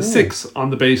no, a 6 on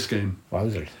the base game.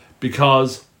 Wowzers.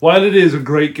 Because while it is a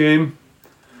great game,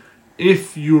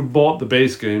 if you bought the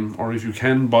base game, or if you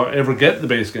can ever get the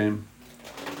base game,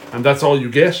 and that's all you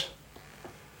get,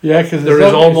 Yeah, because There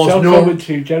is almost no-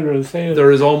 to general sales.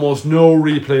 there is almost no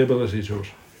replayability to it.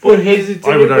 But is it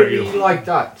I would deliberately argue. like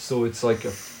that? So it's like a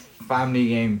family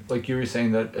game, like you were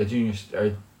saying that a junior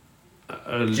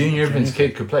infant's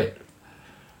kid could play it.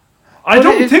 I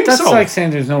don't think that's so. like saying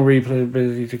there's no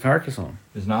replayability to Carcassonne.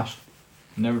 There's not.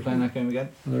 Never playing that game again.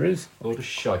 Well, there is. Load of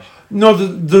shite. No,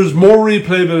 there's more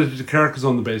replayability to Carcass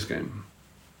on the base game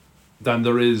than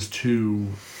there is to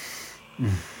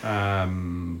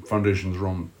Foundation's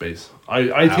Rome base.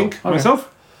 I think Okay. myself.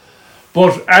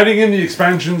 But adding in the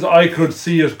expansions, I could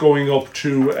see it going up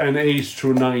to an 8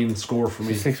 to a 9 score for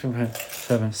me.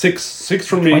 6.7. 6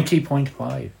 from me.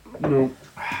 20.5. No,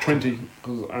 20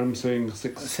 because I'm saying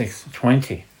 6. 6.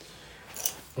 20.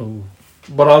 Oh.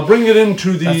 But I'll bring it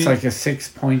into the. That's like a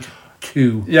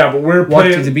 6.2. Yeah, but we're What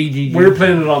playing. to the BGG? We're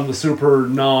playing it on the super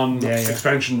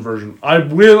non-expansion version. I'm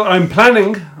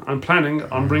planning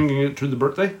on bringing it to the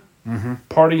birthday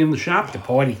party in the shop, The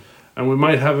party. and we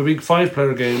might have a big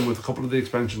 5-player game with a couple of the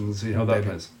expansions and see how that baby.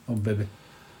 plays. Oh, baby.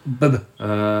 Baby.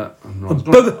 No,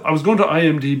 I was going to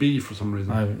IMDb for some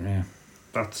reason. Yeah.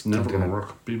 That's never do going to that.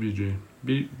 work.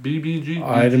 BBG.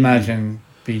 I'd imagine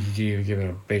BGG would give it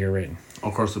a bigger rating.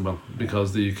 Of course it will,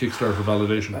 because the Kickstarter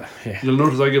validation. Yeah. You'll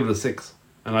notice I give it a 6,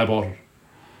 and I bought it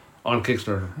on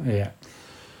Kickstarter. Yeah.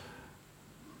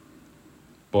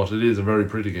 But it is a very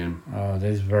pretty game. Oh, it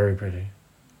is very pretty.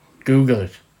 Google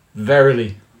it.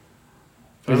 Verily.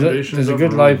 There's a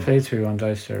good live playthrough on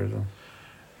Dice there as well.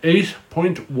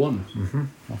 8.1.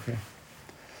 Okay.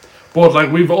 But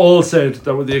like we've all said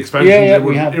that with the expansion, Yeah, it,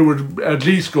 we have. would at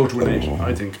least go to an 8.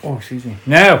 I think Oh, excuse me.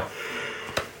 Now,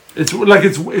 it's like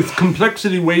it's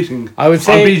complexity weighting. I would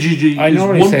say- on BGG I is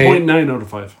normally say- 1.9 out of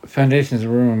 5. Foundation's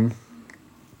Room.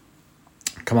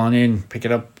 Come on in, pick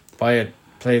it up, buy it,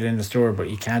 play it in the store, but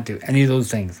you can't do any of those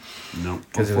things No,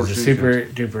 because it was a unfortunately,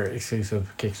 super duper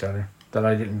exclusive Kickstarter that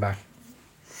I didn't back.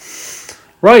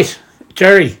 Right,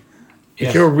 Jerry, it's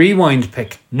Yes. your rewind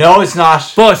pick, No, it's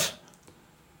not. but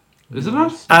is it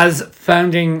not? as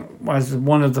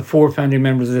one of the 4 founding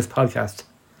members of this podcast,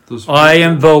 There's- I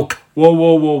invoke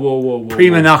Whoa.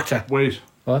 Prima Nocta. Wait,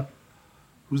 What?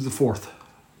 who's the 4th?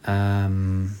 I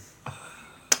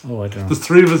don't know. There's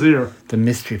 3 of us here. The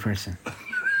mystery person.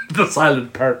 The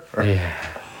silent part. Yeah.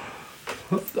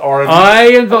 Or I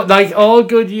invoke, like all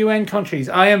good UN countries,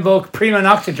 I invoke Prima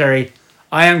Nocta, Jerry.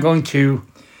 I am going to.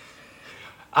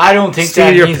 I don't think Steal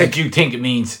that your means pick. what you think it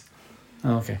means.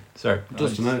 Oh, okay. Sorry.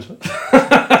 just tonight.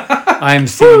 I am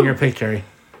stealing your pick, Jerry.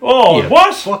 Oh, Yeah.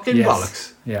 what? Fucking Yes.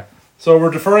 bollocks. Yeah. So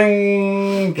we're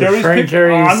deferring Jerry's deferring pick.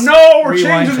 Jerry's Oh no, we're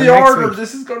rewind changing to the next order. week.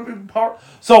 This is going to be power.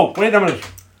 So wait a minute.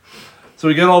 So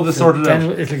we get all this sorted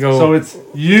Then out. it'll go. So it's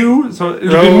you. So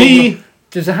it'll row, be me.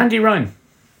 There's a handy rhyme.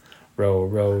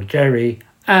 Row, Jerry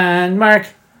and Mark.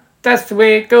 That's the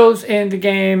way it goes in the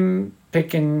game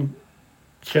picking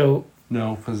show.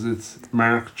 No, because it's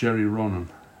Mark, Jerry, Ronan.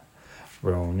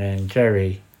 Ronan,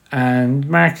 Jerry, and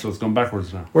Mark. So it's gone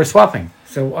backwards now. We're swapping.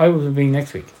 So I will be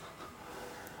next week.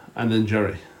 And then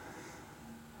Jerry.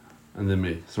 And then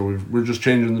me. So we're just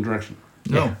changing the direction.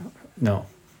 No. No.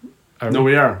 Are No,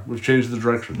 we? we are. We've changed the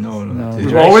direction. No. No. The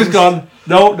We've always directions-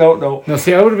 gone. No. No,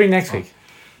 see, I would have been next week.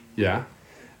 Yeah.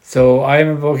 So I am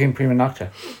invoking Prima Nocta.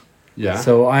 Yeah.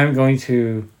 So I'm going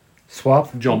to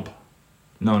swap Jump.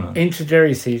 No. into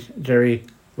Jerry's seat. Jerry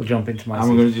will jump into my And seat.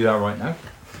 we're going to do that right now.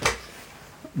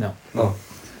 No. Oh.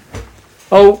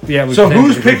 Oh, yeah. we So pretend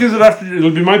whose to pick agree. is it after?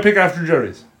 It'll be my pick after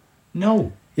Jerry's.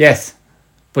 No. Yes.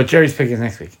 But Jerry's pick is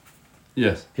next week.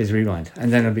 Yes. His rewind.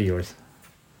 And then it'll be yours.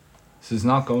 This is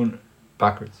not going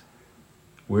backwards.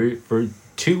 We're for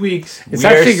 2 weeks. It's we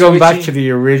are actually going back to switching-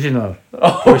 the original.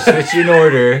 We're switching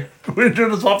order. We're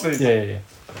doing the swap thing. Yeah.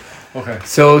 Okay.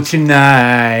 So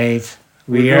tonight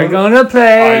we We're are going- going to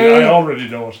play. I already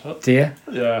know it. Do you?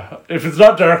 Yeah. If it's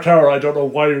not Dark Tower, I don't know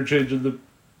why you're changing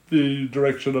the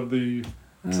direction of the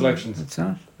selections. It's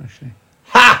not, actually.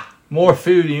 Ha! More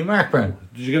food in Mark Brown.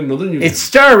 Did you get another new It's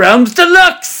Star Realms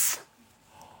Deluxe!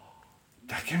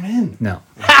 that came in. No.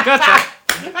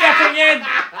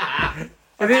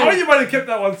 I thought you might have kept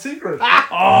that one secret. Oh,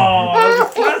 I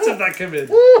was glad that that came in.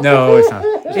 No, it's not.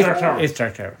 It's Dark Tower. It's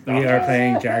Dark Tower. We are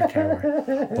playing Dark Tower.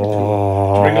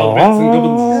 Bring all bits and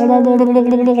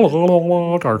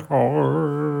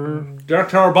gubbins. Dark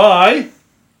Tower by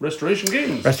Restoration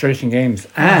Games. Restoration Games.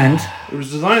 And It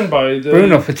was designed by the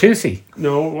Bruno Fatoussi.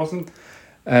 No, it wasn't.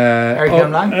 Eric oh,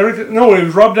 Lang. Eric. No, it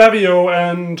was Rob Davio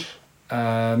and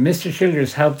Mr.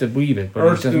 Childers helped a wee bit, but it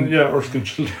Erskine. doesn't. Yeah, Erskine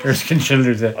Childers. Erskine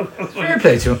Childers. Fair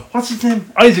play to him. What's his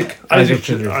name? Isaac. Isaac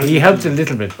Childers. He helped a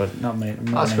little bit, but not me.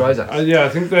 Oscar Isaac. Yeah, I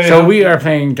think they. So have we are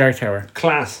playing Dark Tower.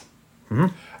 class.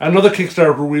 Another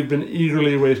Kickstarter we've been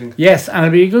eagerly awaiting. Yes, and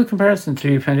it'll be a good comparison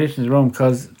to Foundations Rome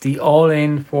because the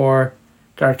all-in for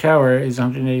Dark Tower is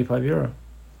 €185.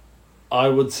 I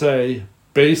would say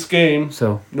base game,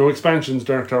 So no expansions.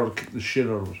 Dark Tower will kick the shit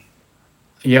out of it.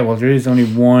 yeah, well, there is only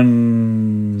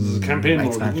one. This is a campaign mode,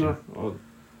 isn't expansion. there? Oh,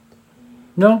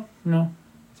 No.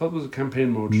 I thought it was a campaign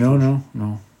mode.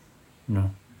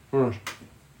 Alright.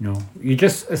 No. You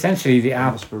just essentially the I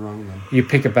app. must be wrong then. You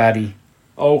pick a baddie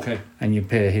Oh, okay. and you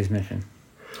pay his mission,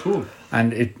 Cool.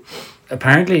 and it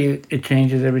apparently it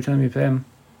changes every time you play him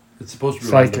It's supposed to be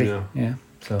slightly. random, Yeah.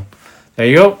 So there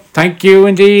you go. Thank you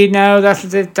indeed. Now that's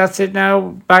it. That's it. Now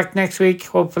back next week.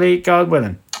 Hopefully, God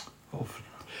willing. yeah.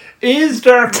 Is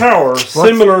Dark Tower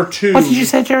similar to? What did you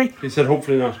say, Jerry? He said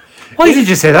hopefully not. Why did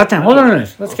you say that then? Hold on a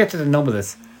minute. Let's get to the nub of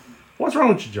this. What's wrong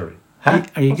with you, Jerry? Huh?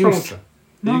 Are you What's wrong goose? with you?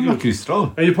 No, I'm not goose at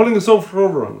all. Are you pulling us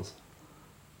over on us?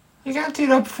 You can't do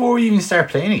that before you even start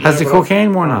playing again. Has the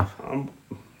cocaine worn off?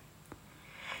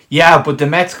 Yeah, but the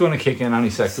Met's going to kick in any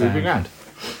second. We'll be grand.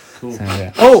 Cool.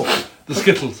 Oh, The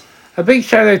Skittles. a big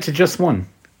shout out to Just One.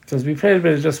 Because we played a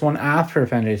bit of Just One after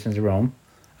Foundations of Rome.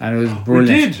 And it was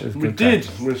brilliant. It was We good did.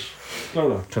 crack. With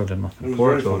Clodagh. Told them up. It was Poor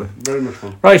very fun. Clodagh. Very much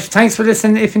fun. Right, thanks for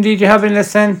listening. If indeed you have been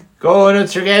listening, Go on,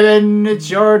 it's your gaming. It's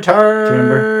your turn. do you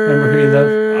remember who you love?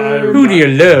 I Who do you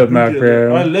love, Who Mark do you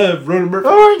love? I Brown? love Ronan Murphy.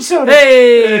 Orange soda.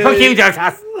 Hey, fuck you, Jack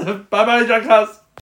Haas. Bye bye, Jack Haas.